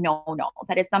simply a no-no.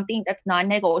 That is something that's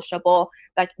non-negotiable,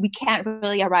 that we can't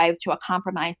really arrive to a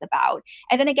compromise about.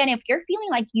 And then again, if you're feeling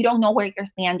like you don't know where you're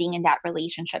standing in that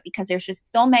relationship because there's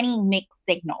just so many mixed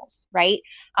signals, right?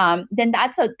 Then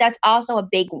that's also a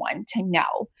big one to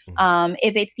know.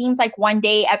 If it seems like one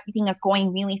day everything is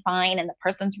going really fine and the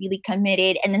person's really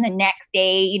committed, and then the next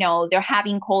day, they're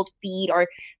having cold feet, or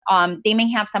they may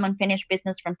have some unfinished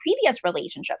business from previous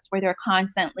relationships where they're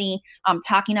constantly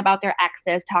talking about their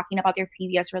exes, talking about their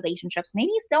previous relationships,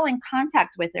 maybe still in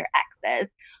contact with their exes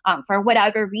for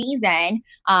whatever reason.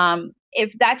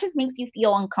 If that just makes you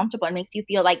feel uncomfortable and makes you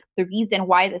feel like the reason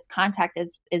why this contact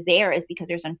is there is because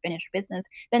there's unfinished business,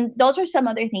 then those are some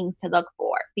other things to look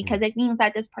for, because it means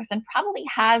that this person probably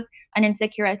has an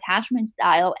insecure attachment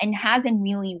style and hasn't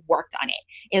really worked on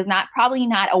it, is probably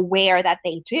not aware that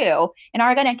they do, and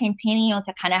are going to continue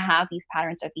to kind of have these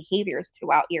patterns of behaviors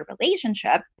throughout your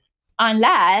relationship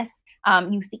unless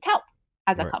you seek help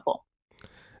as a couple.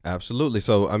 Absolutely.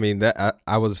 So, I mean, that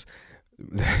I was,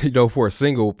 for a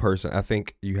single person, I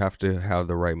think you have to have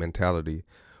the right mentality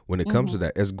when it comes to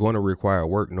that. It's going to require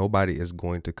work. Nobody is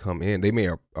going to come in. They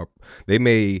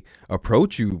may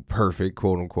approach you perfect,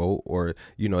 quote unquote, or,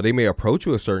 they may approach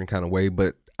you a certain kind of way.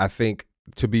 But I think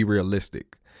to be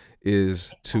realistic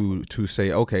is to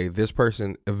say, okay, this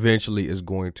person eventually is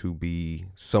going to be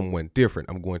someone different.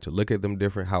 I'm going to look at them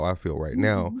different. How I feel right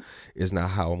now is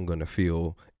not how I'm going to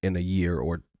feel in a year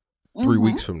or 3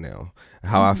 weeks from now.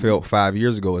 How I felt 5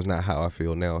 years ago is not how I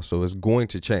feel now. So it's going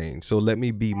to change. So let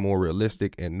me be more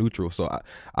realistic and neutral. So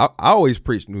I always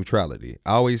preach neutrality.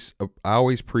 I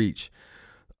always preach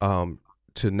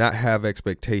to not have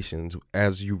expectations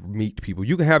as you meet people.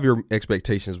 You can have your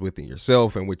expectations within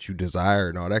yourself and what you desire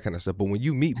and all that kind of stuff. But when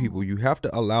you meet people, you have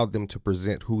to allow them to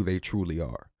present who they truly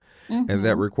are. And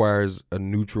that requires a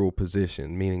neutral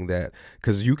position, meaning that,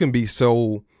 because you can be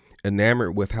so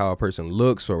enamored with how a person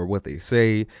looks or what they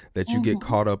say that you get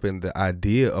caught up in the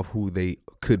idea of who they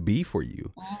could be for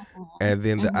you. And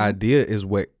then the idea is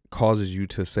what causes you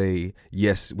to say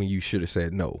yes when you should have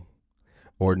said no,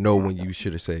 or no when you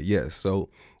should have said yes. So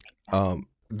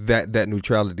that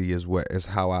neutrality is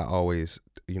how I always,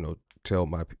 tell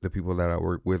the people that I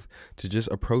work with to just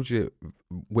approach it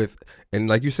with, and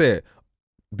like you said,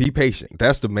 be patient.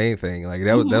 That's the main thing. Like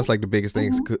that's like the biggest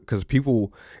thing, because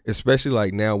people, especially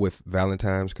like now with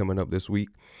Valentine's coming up this week,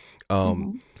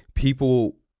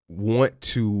 people want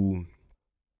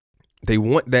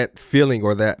that feeling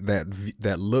or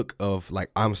that look of like,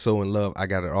 I'm so in love, I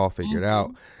got it all figured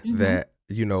out, that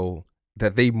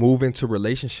that they move into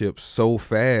relationships so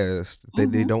fast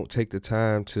that they don't take the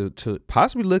time to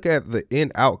possibly look at the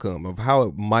end outcome of how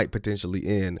it might potentially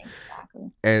end.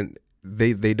 And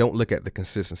they don't look at the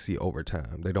consistency over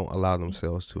time. They don't allow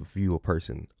themselves to view a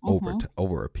person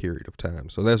over a period of time.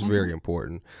 So that's very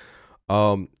important.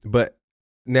 But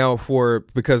now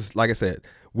because like I said,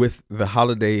 with the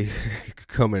holiday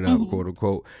coming up, quote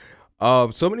unquote,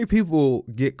 so many people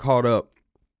get caught up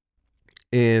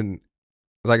in,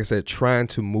 like I said, trying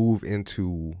to move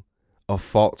into a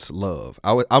false love.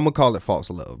 I'm gonna call it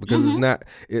false love because it's not.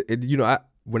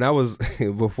 When I was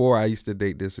before, I used to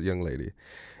date this young lady.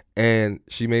 And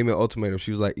she made me an ultimatum.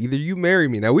 She was like, either you marry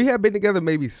me. Now, we had been together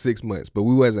maybe 6 months, but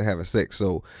we wasn't having sex.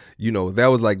 So, that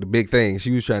was like the big thing.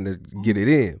 She was trying to get it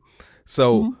in.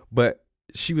 So, but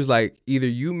she was like, either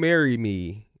you marry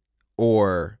me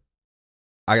or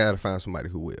I got to find somebody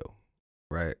who will.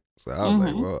 Right. So I was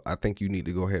like, well, I think you need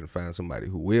to go ahead and find somebody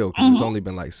who will, because it's only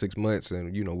been like 6 months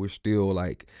and, we're still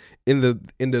like in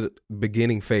the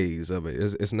beginning phase of it.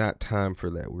 It's not time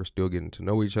for that. We're still getting to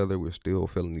know each other. We're still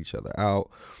filling each other out.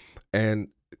 And,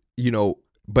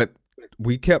 but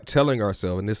we kept telling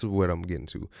ourselves, and this is what I'm getting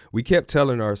to. We kept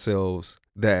telling ourselves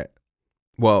that,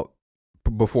 well,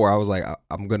 before I was like,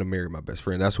 I'm going to marry my best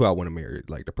friend. That's who I want to marry,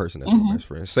 like the person that's my best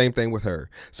friend. Same thing with her.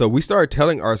 So we started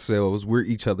telling ourselves we're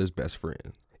each other's best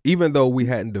friend, even though we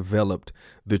hadn't developed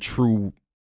the true,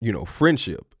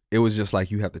 friendship. It was just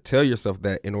like, you have to tell yourself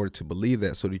that in order to believe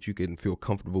that, so that you can feel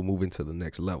comfortable moving to the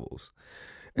next levels.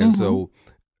 And so,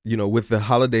 with the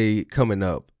holiday coming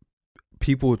up,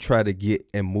 people try to get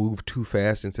and move too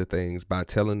fast into things by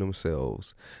telling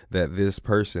themselves that this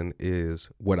person is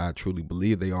what I truly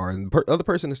believe they are. And the other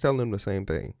person is telling them the same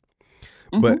thing.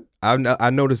 But I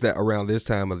noticed that around this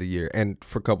time of the year, and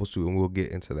for couples too, and we'll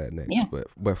get into that next. Yeah.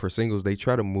 But for singles, they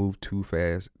try to move too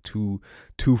fast, too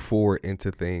forward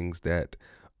into things that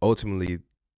ultimately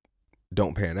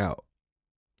don't pan out.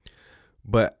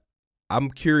 But I'm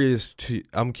curious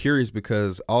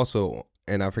because also,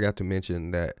 and I forgot to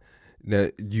mention that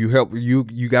you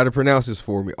got to pronounce this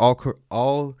for me.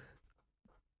 Acculturation.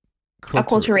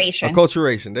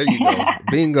 Acculturation. There you go.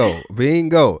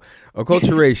 Bingo.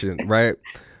 Acculturation, right?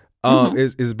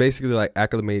 Is basically like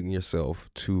acclimating yourself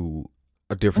to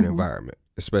a different environment,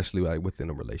 especially like within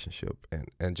a relationship,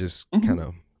 and just kind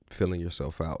of filling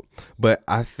yourself out. But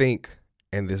I think,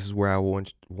 and this is where I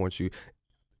want you,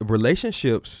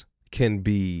 relationships can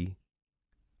be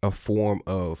a form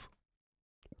of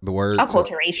the word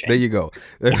acculturation. There you go.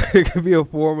 It can be a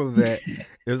form of that.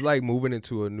 It's like moving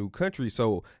into a new country.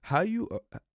 So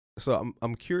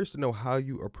I'm curious to know how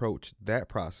you approach that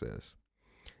process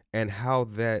and how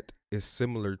that is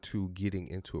similar to getting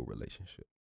into a relationship.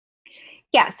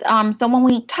 Yes. So when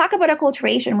we talk about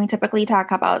acculturation, we typically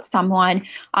talk about someone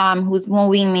who's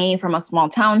moving maybe from a small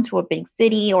town to a big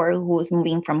city, or who's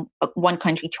moving from one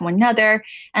country to another.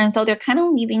 And so they're kind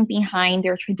of leaving behind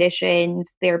their traditions,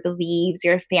 their beliefs,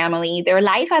 their family, their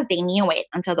life as they knew it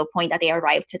until the point that they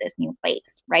arrived to this new place,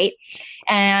 right?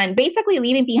 And basically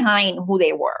leaving behind who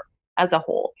they were as a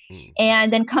whole.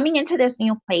 And then coming into this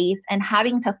new place and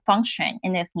having to function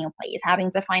in this new place, having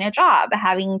to find a job,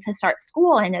 having to start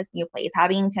school in this new place,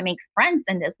 having to make friends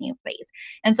in this new place.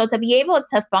 And so to be able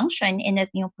to function in this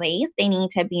new place, they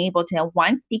need to be able to,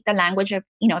 one, speak the language of,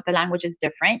 if the language is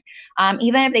different.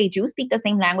 Even if they do speak the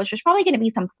same language, there's probably going to be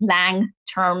some slang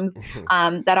terms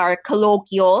that are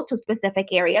colloquial to specific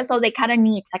areas. So they kind of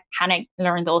need to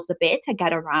learn those a bit to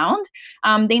get around.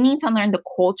 They need to learn the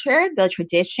culture, the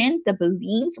traditions, the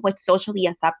beliefs, what's socially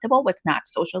acceptable, what's not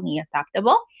socially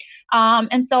acceptable.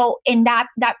 And so in that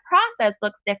process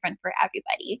looks different for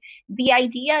everybody. The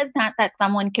idea is not that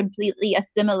someone completely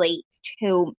assimilates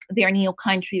to their new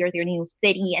country or their new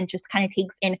city and just kind of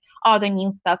takes in all the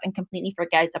new stuff and completely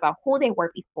forgets about who they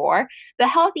were before. The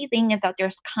healthy thing is that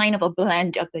there's kind of a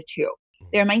blend of the two.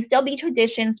 There might still be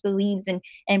traditions, beliefs,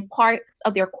 and parts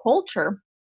of their culture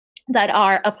that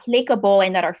are applicable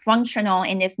and that are functional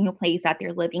in this new place that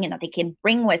they're living in, that they can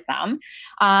bring with them.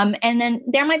 And then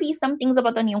there might be some things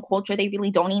about the new culture they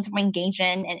really don't need to engage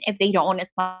in. And if they don't,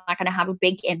 it's not going to have a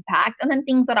big impact. And then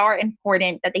things that are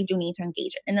important that they do need to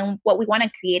engage in. And then what we want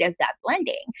to create is that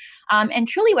blending. And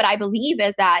truly what I believe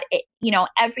is that,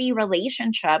 every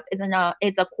relationship it's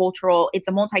a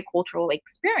multicultural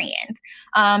experience,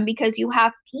 because you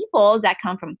have people that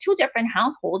come from two different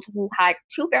households who had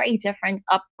two very different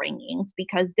upbringings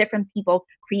because different people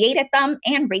created them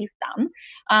and raised them.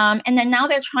 And then now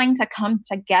they're trying to come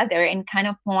together and kind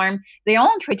of form their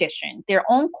own traditions, their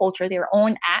own culture, their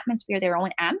own atmosphere, their own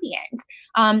ambience.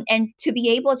 And to be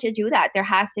able to do that, there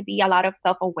has to be a lot of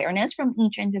self-awareness from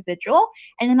each individual,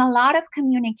 and then a lot of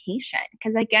communication.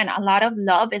 Because again, a lot of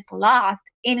love is lost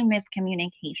in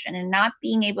miscommunication and not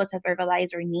being able to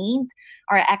verbalize our needs,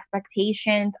 our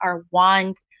expectations, our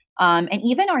wants, and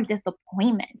even our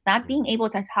disappointments, not being able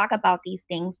to talk about these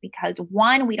things because,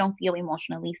 one, we don't feel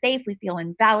emotionally safe, we feel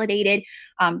invalidated.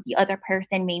 The other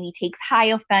person maybe takes high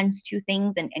offense to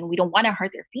things, and we don't want to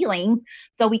hurt their feelings.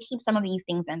 So we keep some of these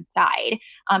things inside.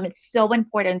 It's so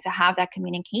important to have that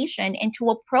communication and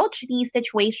to approach these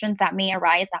situations that may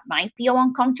arise that might feel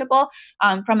uncomfortable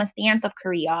from a stance of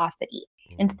curiosity.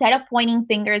 Instead of pointing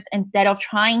fingers, instead of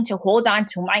trying to hold on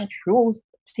to my truth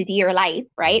to dear life,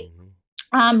 right?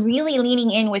 Really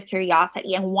leaning in with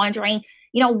curiosity and wondering,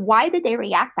 why did they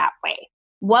react that way?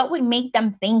 What would make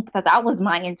them think that was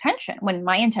my intention when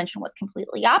my intention was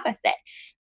completely opposite?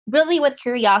 Really, with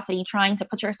curiosity, trying to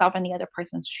put yourself in the other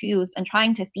person's shoes and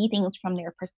trying to see things from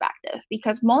their perspective.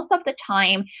 Because most of the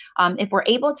time, if we're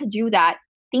able to do that,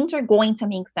 things are going to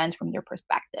make sense from their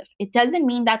perspective. It doesn't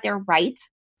mean that they're right.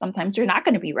 Sometimes you're not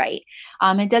going to be right.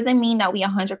 It doesn't mean that we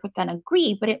 100%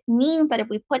 agree, but it means that if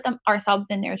we put ourselves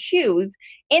in their shoes,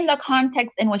 in the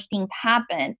context in which things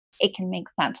happen, it can make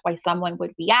sense why someone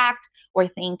would react or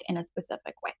think in a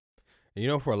specific way.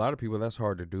 For a lot of people, that's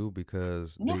hard to do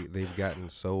because they've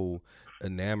gotten so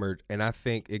enamored. And I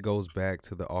think it goes back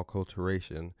to the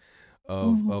acculturation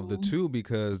of the two,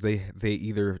 because they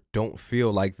either don't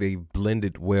feel like they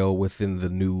blended well within the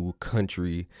new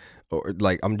country, or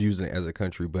like I'm using it as a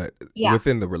country, but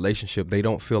within the relationship, they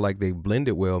don't feel like they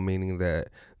blended well, meaning that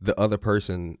the other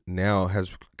person now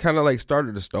has kind of like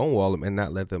started to stonewall them and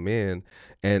not let them in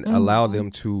and allow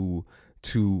them to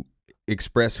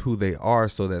express who they are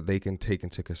so that they can take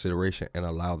into consideration and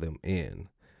allow them in.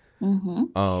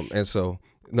 And so,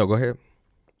 no, go ahead.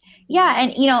 Yeah,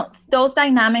 and those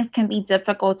dynamics can be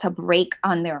difficult to break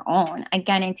on their own.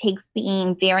 Again, it takes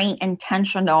being very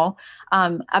intentional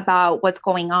about what's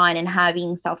going on and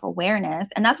having self-awareness.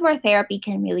 And that's where therapy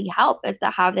can really help, is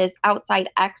to have this outside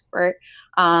expert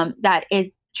that is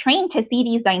trained to see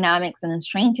these dynamics and is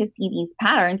trained to see these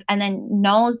patterns and then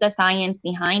knows the science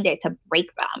behind it to break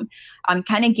them,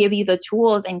 kind of give you the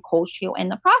tools and coach you in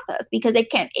the process, because it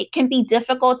can be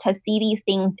difficult to see these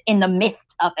things in the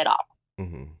midst of it all.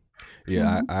 Hmm.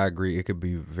 Yeah, Mm-hmm. I agree. It could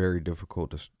be very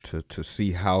difficult to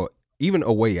see how even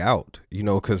a way out,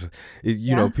 because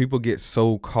Yeah. people get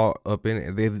so caught up in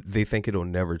it, they think it'll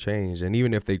never change, and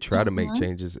even if they try to make Mm-hmm.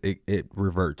 changes, it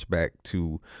reverts back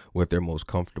to what they're most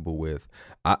comfortable with.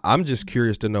 I'm just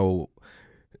curious to know,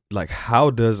 like,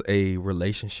 how does a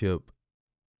relationship,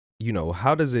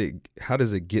 how does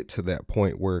it get to that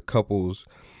point where couples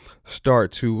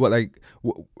start to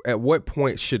at what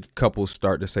point should couples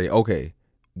start to say, okay,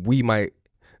 we might,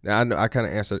 now I know I kind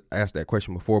of asked that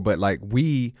question before, but like,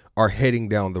 we are heading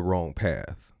down the wrong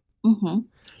path. Mm-hmm.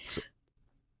 So,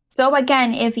 So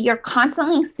again, if you're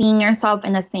constantly seeing yourself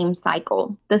in the same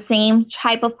cycle, the same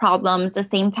type of problems, the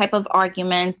same type of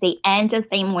arguments, they end the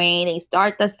same way, they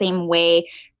start the same way,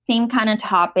 same kind of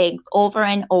topics over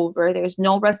and over, there's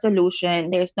no resolution,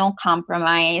 there's no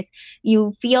compromise,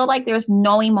 you feel like there's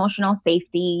no emotional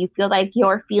safety, you feel like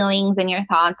your feelings and your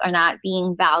thoughts are not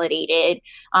being validated,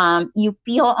 you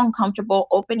feel uncomfortable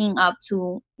opening up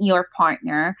to your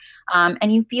partner,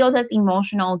 and you feel this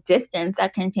emotional distance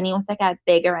that continues to get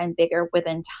bigger and bigger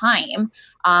within time.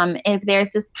 If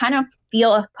there's this kind of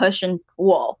feel of push and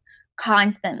pull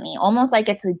constantly, almost like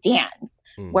it's a dance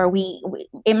where mm,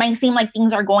 it might seem like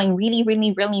things are going really,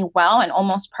 really, really well and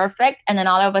almost perfect. And then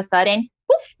all of a sudden,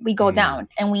 poof, we go mm, down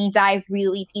and we dive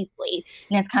really deeply.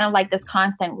 And it's kind of like this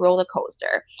constant roller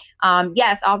coaster.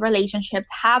 Yes, all relationships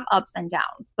have ups and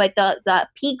downs, but the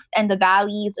peaks and the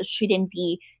valleys shouldn't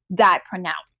be that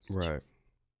pronounced. right.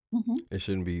 Hmm. It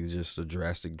shouldn't be just a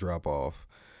drastic drop off,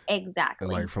 like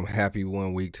Exactly. from happy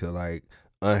one week to like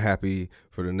unhappy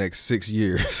for the next 6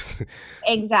 years.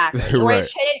 Exactly. Right.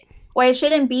 Or it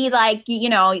shouldn't be like,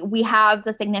 we have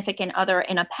the significant other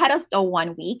in a pedestal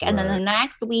one week and then the Right.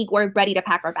 next week we're ready to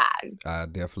pack our bags. I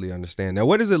definitely understand. Now,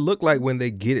 what does it look like when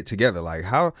they get it together? Like,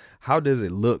 how does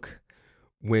it look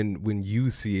when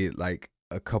you see it, like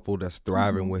a couple that's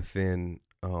thriving Hmm. within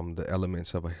the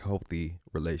elements of a healthy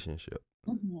relationship?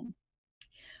 Hmm.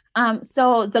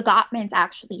 So the Gottmans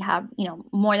actually have,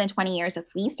 more than 20 years of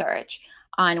research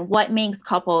on what makes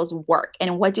couples work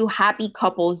and what do happy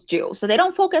couples do. So they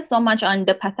don't focus so much on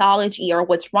the pathology or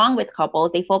what's wrong with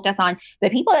couples. They focus on the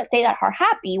people that say that are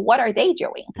happy, what are they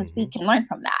doing? Because we Hmm. can learn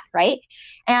from that, right?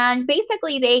 And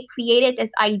basically they created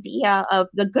this idea of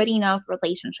the good enough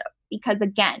relationship. Because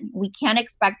again, we can't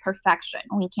expect perfection.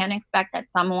 We can't expect that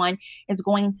someone is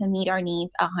going to meet our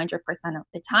needs 100% of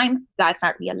the time. That's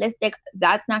not realistic.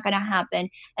 That's not going to happen.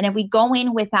 And if we go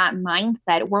in with that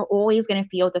mindset, we're always going to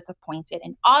feel disappointed.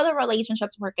 And all the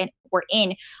relationships we're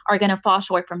in are going to fall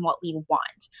short from what we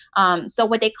want. So,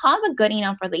 what they call a good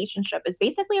enough relationship is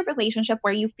basically a relationship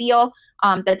where you feel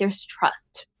that there's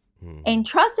trust. Hmm. And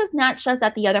trust is not just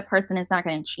that the other person is not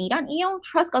going to cheat on you.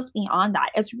 Trust goes beyond that.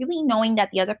 It's really knowing that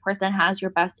the other person has your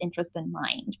best interest in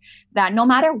mind, that no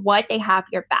matter what, they have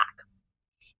your back,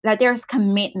 that there's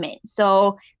commitment.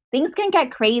 So things can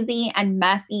get crazy and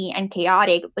messy and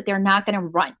chaotic, but they're not going to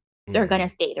run. They're going to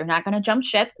Hmm. stay. They're not going to jump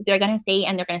ship. They're going to stay,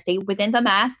 and they're going to stay within the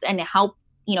mess and help,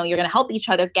 you're going to help each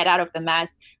other get out of the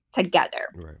mess together.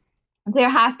 Right. There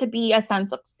has to be a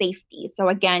sense of safety. So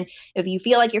again, if you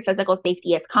feel like your physical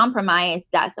safety is compromised,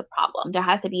 that's a problem. There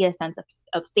has to be a sense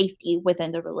of safety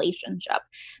within the relationship.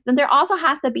 Then there also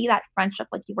has to be that friendship,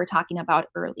 like you were talking about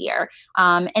earlier.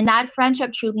 And that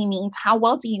friendship truly means, how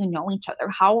well do you know each other?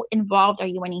 How involved are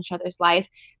you in each other's life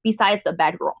besides the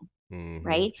bedroom? Hmm.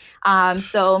 Right.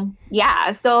 So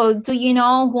yeah. So do you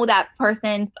know who that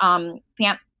person's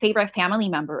favorite family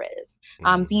member is?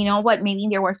 Do you Hmm. know what maybe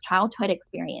their worst childhood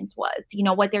experience was? Do you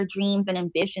know what their dreams and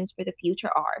ambitions for the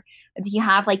future are? Do you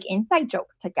have like inside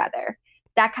jokes together?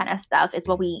 That kind of stuff is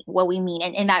what we mean.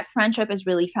 And that friendship is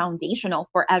really foundational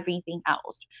for everything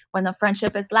else. When the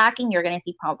friendship is lacking, you're going to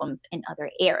see problems in other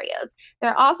areas.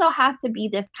 There also has to be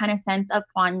this kind of sense of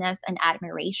fondness and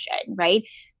admiration, right?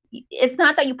 It's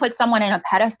not that you put someone in a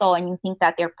pedestal and you think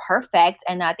that they're perfect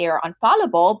and that they're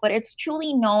unfallible, but it's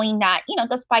truly knowing that,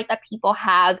 despite that people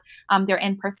have their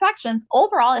imperfections,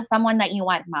 overall is someone that you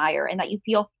admire and that you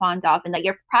feel fond of and that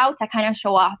you're proud to kind of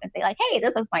show off and say like, hey,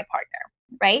 this is my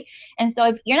partner. right? And so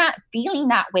if you're not feeling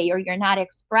that way or you're not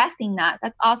expressing that,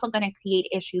 that's also going to create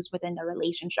issues within the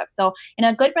relationship. So in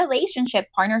a good relationship,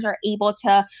 partners are able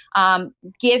to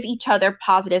give each other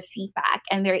positive feedback,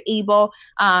 and they're able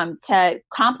to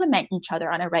compliment each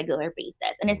other on a regular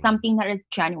basis. And it's something that is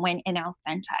genuine and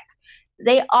authentic.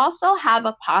 They also have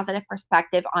a positive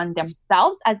perspective on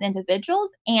themselves as individuals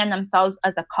and themselves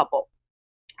as a couple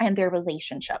and their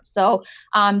relationship. So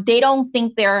they don't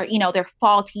think they're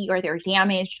faulty or they're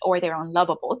damaged or they're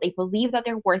unlovable. They believe that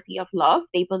they're worthy of love.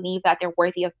 They believe that they're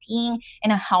worthy of being in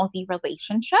a healthy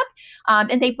relationship.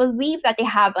 And they believe that they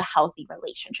have a healthy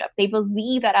relationship. They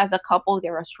believe that as a couple,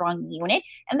 they're a strong unit.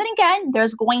 And then again,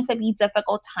 there's going to be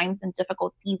difficult times and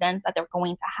difficult seasons that they're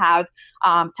going to have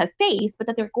to face, but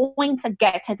that they're going to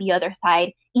get to the other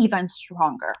side even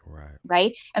stronger.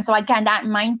 Right. And so again, that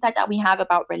mindset that we have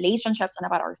about relationships and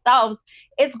about ourselves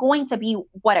is going to be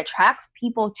what attracts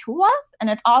people to us. And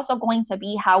it's also going to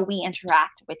be how we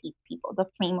interact with these people, the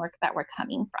framework that we're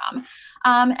coming from.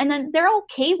 And then they're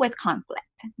okay with conflict.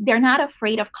 They're not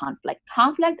afraid of conflict.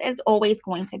 Conflict is always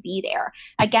going to be there.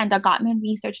 Again, the Gottman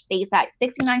research states that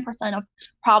 69% of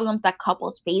problems that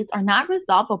couples face are not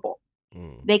resolvable.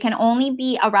 They can only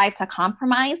be arrived to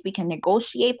compromise. We can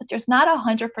negotiate, but there's not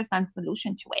 100%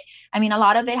 solution to it. I mean, a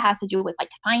lot of it has to do with like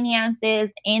finances,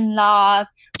 in-laws,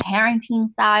 parenting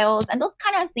styles, and those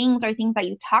kind of things are things that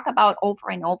you talk about over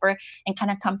and over and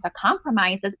kind of come to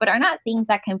compromises, but are not things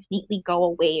that completely go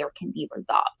away or can be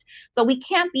resolved. So we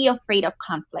can't be afraid of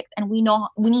conflict, and we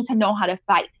need to know how to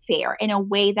fight fair in a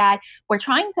way that we're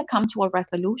trying to come to a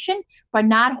resolution, but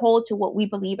not hold to what we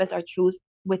believe is our truth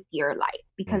with your life,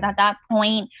 because at that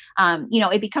point,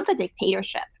 it becomes a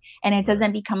dictatorship, and it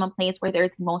doesn't become a place where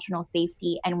there's emotional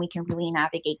safety and we can really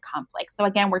navigate conflict. So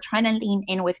again, we're trying to lean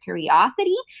in with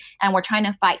curiosity, and we're trying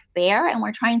to fight fair, and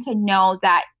we're trying to know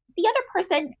that the other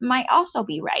person might also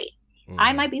be right.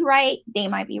 I might be right. They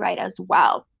might be right as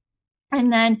well.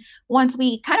 And then once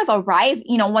we kind of arrive,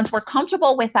 once we're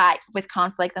comfortable with that, with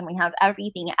conflict, and we have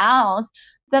everything else,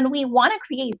 then we want to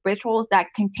create rituals that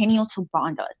continue to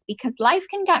bond us, because life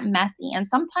can get messy. And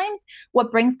sometimes what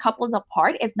brings couples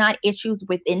apart is not issues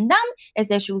within them,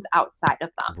 it's issues outside of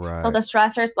them. Right. So the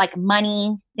stressors like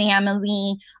money,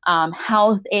 family,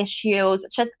 health issues,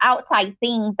 just outside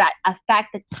things that affect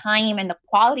the time and the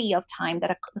quality of time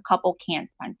that a couple can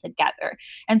spend together.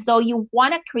 And so you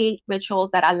want to create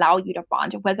rituals that allow you to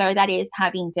bond, whether that is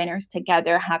having dinners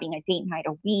together, having a date night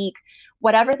a week,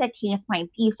 whatever the case might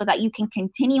be, so that you can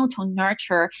continue to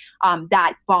nurture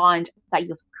that bond that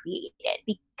you've created,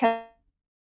 because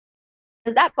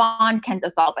that bond can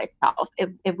dissolve itself if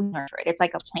we nurture it. It's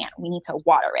like a plant. We need to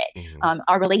water it.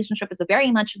 Our relationship is a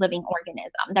very much living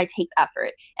organism that takes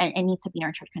effort and needs to be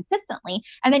nurtured consistently.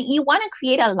 And then you want to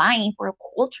create a life or a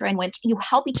culture in which you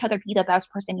help each other be the best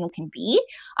person you can be.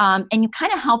 And you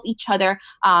kind of help each other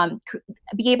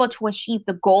be able to achieve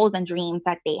the goals and dreams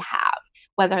that they have,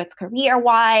 whether it's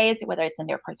career-wise, whether it's in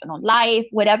their personal life,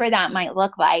 whatever that might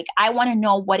look like. I want to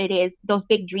know what it is, those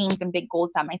big dreams and big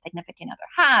goals that my significant other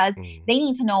has. They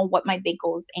need to know what my big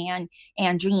goals and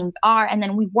dreams are. And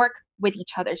then we work with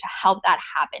each other to help that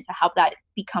happen, to help that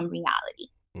become reality.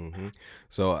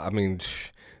 So, I mean,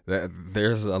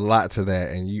 there's a lot to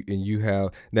that. And you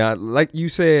have, now, like you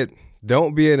said,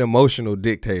 don't be an emotional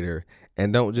dictator,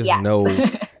 and don't just know,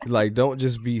 like, don't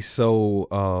just be so,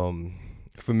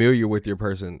 familiar with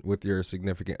your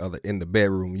significant other in the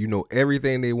bedroom. You know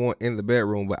everything they want in the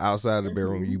bedroom, but outside the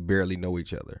bedroom, you barely know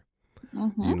each other.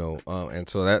 And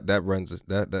so that runs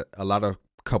that a lot of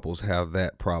couples have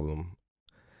that problem.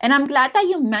 And I'm glad that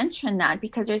you mentioned that,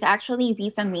 because there's actually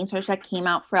recent research that came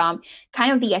out from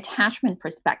kind of the attachment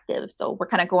perspective. So we're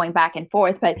kind of going back and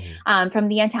forth, but from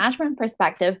the attachment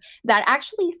perspective, that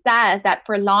actually says that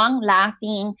for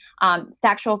long-lasting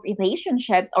sexual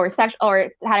relationships or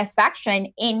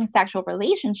satisfaction in sexual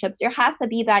relationships, there has to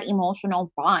be that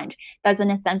emotional bond that's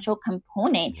an essential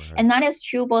component. And that is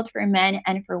true both for men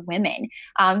and for women.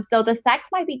 So the sex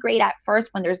might be great at first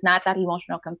when there's not that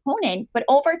emotional component, but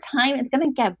over time, it's going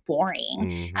to get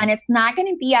boring, and it's not going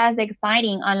to be as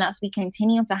exciting unless we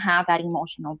continue to have that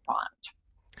emotional bond.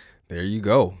 There you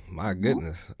go. My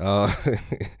goodness.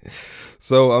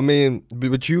 So I mean,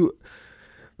 but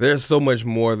there's so much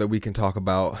more that we can talk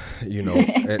about,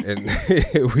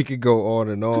 and we could go on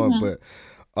and on, but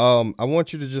I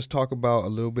want you to just talk about a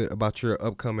little bit about your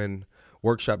upcoming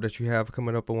workshop that you have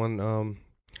coming up on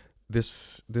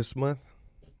this month.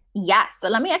 Yes. So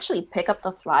let me actually pick up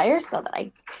the flyer so that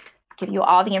I give you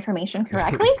all the information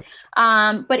correctly.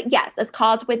 But yes, it's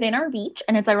called Within Our Reach,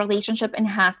 and it's a relationship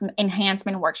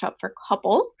enhancement workshop for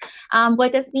couples.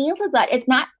 What this means is that it's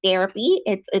not therapy.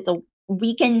 It's a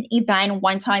weekend event,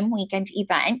 one-time weekend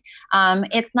event.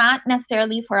 It's not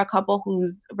necessarily for a couple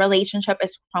whose relationship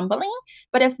is crumbling,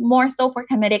 but it's more so for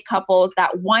committed couples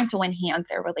that want to enhance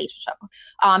their relationship,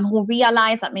 who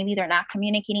realize that maybe they're not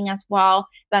communicating as well,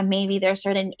 that maybe there's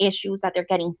certain issues that they're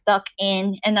getting stuck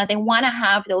in, and that they want to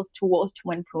have those tools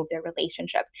to improve their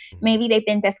relationship. Maybe they've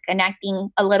been disconnecting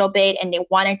a little bit and they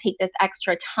want to take this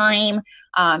extra time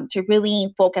to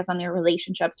really focus on their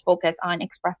relationships, focus on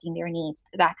expressing their needs,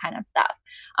 that kind of stuff.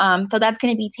 So that's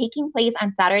going to be taking place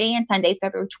on Saturday and Sunday,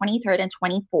 February 23rd and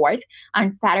 24th.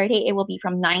 On Saturday, it will be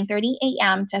from 9:30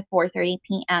 a.m. to 4:30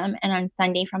 p.m. And on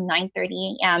Sunday from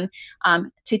 9:30 a.m.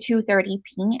 To 2:30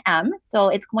 p.m. So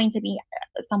it's going to be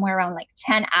somewhere around like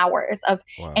 10 hours of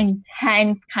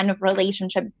intense kind of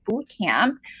relationship boot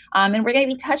camp. And we're going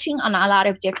to be touching on a lot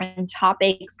of different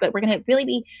topics, but we're going to really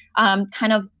be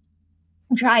kind of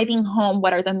driving home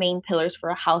what are the main pillars for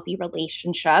a healthy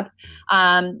relationship,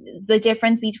 the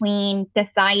difference between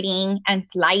deciding and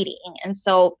sliding. And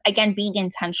so again, being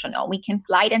intentional. We can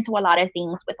slide into a lot of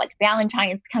things with like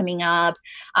Valentine's coming up,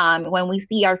 when we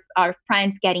see our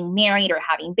friends getting married or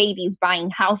having babies, buying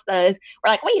houses,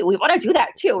 we're like, wait, we want to do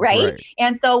that too, right?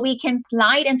 And so we can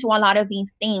slide into a lot of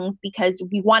these things because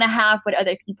we want to have what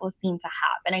other people seem to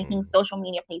have. And I think social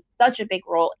media plays such a big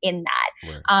role in that.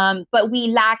 But we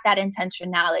lack that intentionality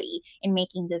in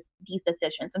making these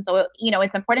decisions. And so,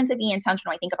 it's important to be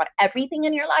intentional, I think, about everything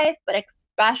in your life, but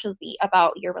especially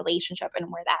about your relationship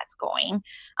and where that's going.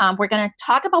 We're going to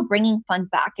talk about bringing fun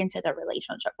back into the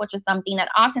relationship, which is something that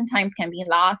oftentimes can be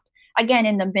lost, again,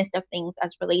 in the midst of things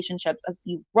as relationships. As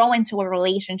you grow into a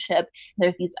relationship,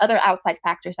 there's these other outside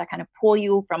factors that kind of pull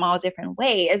you from all different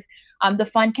ways. The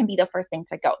fun can be the first thing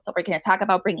to go. So we're going to talk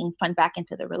about bringing fun back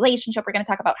into the relationship. We're going to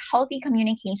talk about healthy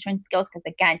communication skills, because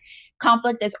again,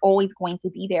 conflict is always going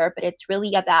to be there, but it's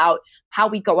really about how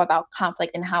we go about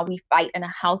conflict and how we fight in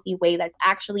a healthy way that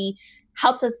actually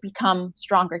helps us become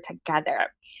stronger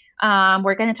together.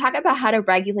 We're going to talk about how to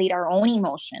regulate our own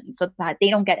emotions so that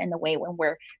they don't get in the way when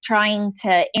we're trying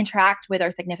to interact with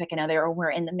our significant other or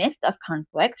we're in the midst of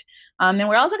conflict. And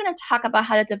we're also going to talk about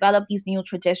how to develop these new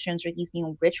traditions or these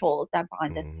new rituals that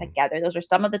bond us together. Those are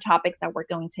some of the topics that we're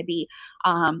going to be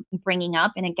bringing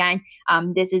up. And again,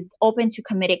 this is open to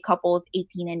committed couples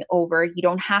 18 and over. You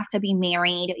don't have to be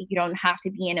married. You don't have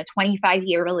to be in a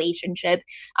 25-year relationship.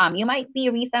 You might be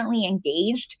recently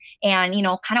engaged and,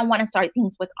 kind of want to start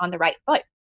things on the right foot.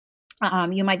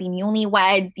 You might be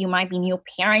newlyweds, you might be new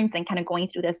parents and kind of going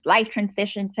through this life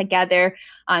transition together,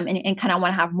 and kind of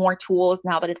want to have more tools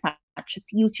now that it's not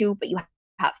just you two, but you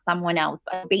have someone else,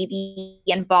 a baby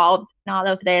involved in all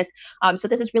of this. So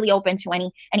this is really open to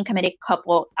any committed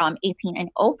couple 18 and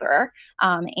over.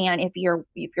 And if you're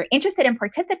interested in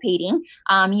participating,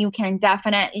 you can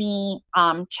definitely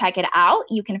check it out.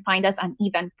 You can find us on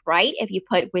Eventbrite. If you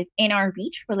put Within Our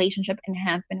Reach Relationship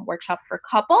Enhancement Workshop for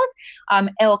Couples,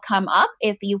 it'll come up.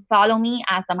 If you follow me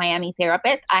as the Miami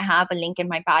Therapist, I have a link in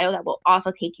my bio that will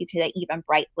also take you to the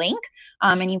Eventbrite link,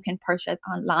 and you can purchase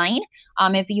online.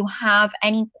 If you have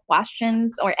any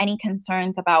questions or any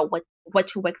concerns about what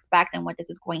to expect and what this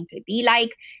is going to be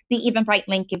like, the Eventbrite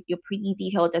link gives you a pretty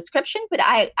detailed description, but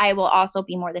I will also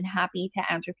be more than happy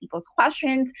to answer people's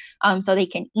questions. So they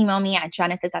can email me at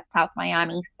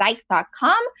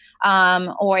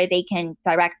genesis@southmiamipsych.com, or they can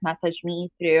direct message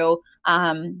me through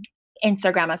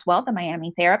Instagram as well, the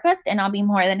Miami Therapist, and I'll be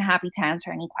more than happy to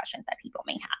answer any questions that people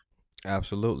may have.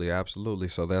 Absolutely.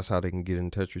 So that's how they can get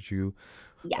in touch with you.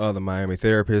 Yes. The Miami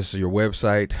Therapist, your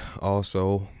website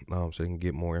also, so they can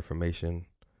get more information.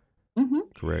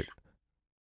 Correct.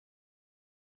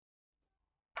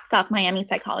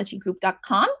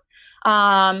 SouthMiamiPsychologyGroup.com.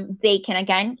 They can,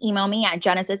 again, email me at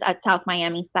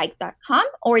genesis@southmiamipsych.com,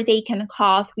 or they can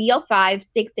call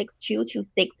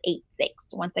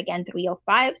 305-662-2686. Once again,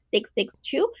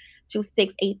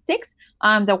 305-662-2686.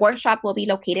 The workshop will be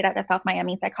located at the South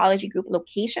Miami Psychology Group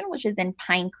location, which is in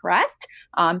Pinecrest,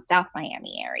 South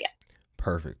Miami area.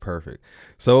 Perfect.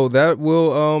 So that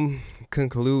will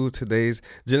conclude today's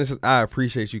Genesis. I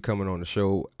appreciate you coming on the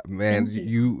show, man.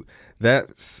 You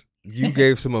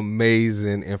gave some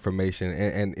amazing information,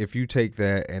 and if you take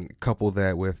that and couple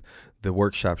that with the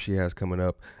workshop she has coming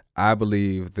up, I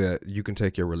believe that you can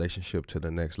take your relationship to the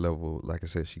next level. Like I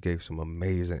said, she gave some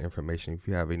amazing information. If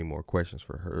you have any more questions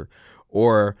for her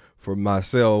or for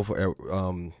myself,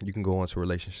 you can go on to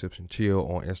Relationships and Chill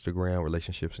on Instagram,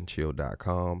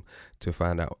 relationshipsandchill.com, to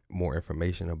find out more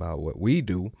information about what we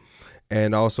do.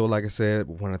 And also, like I said,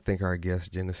 we want to thank our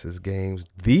guest, Genesis Games,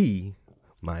 the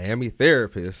Miami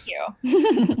Therapist.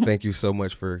 Thank you. Thank you so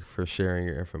much for sharing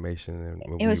your information. And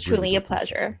it was truly a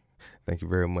pleasure. Thank you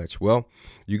very much. Well,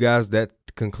 you guys, that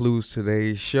concludes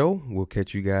today's show. We'll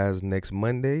catch you guys next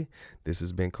Monday. This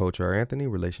has been Coach R. Anthony,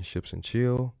 Relationships and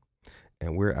Chill,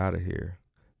 and we're out of here.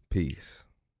 Peace.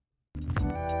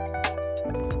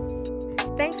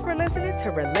 Thanks for listening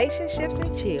to Relationships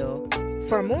and Chill.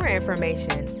 For more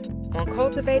information on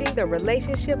cultivating the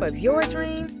relationship of your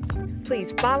dreams,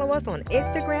 please follow us on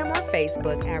Instagram or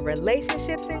Facebook at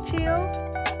Relationships and Chill,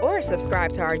 or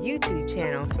subscribe to our YouTube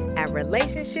channel at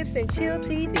Relationships and Chill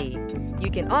TV. You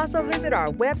can also visit our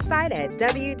website at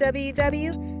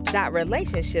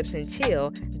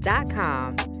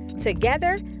www.relationshipsandchill.com.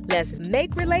 Together, let's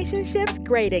make relationships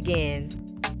great again.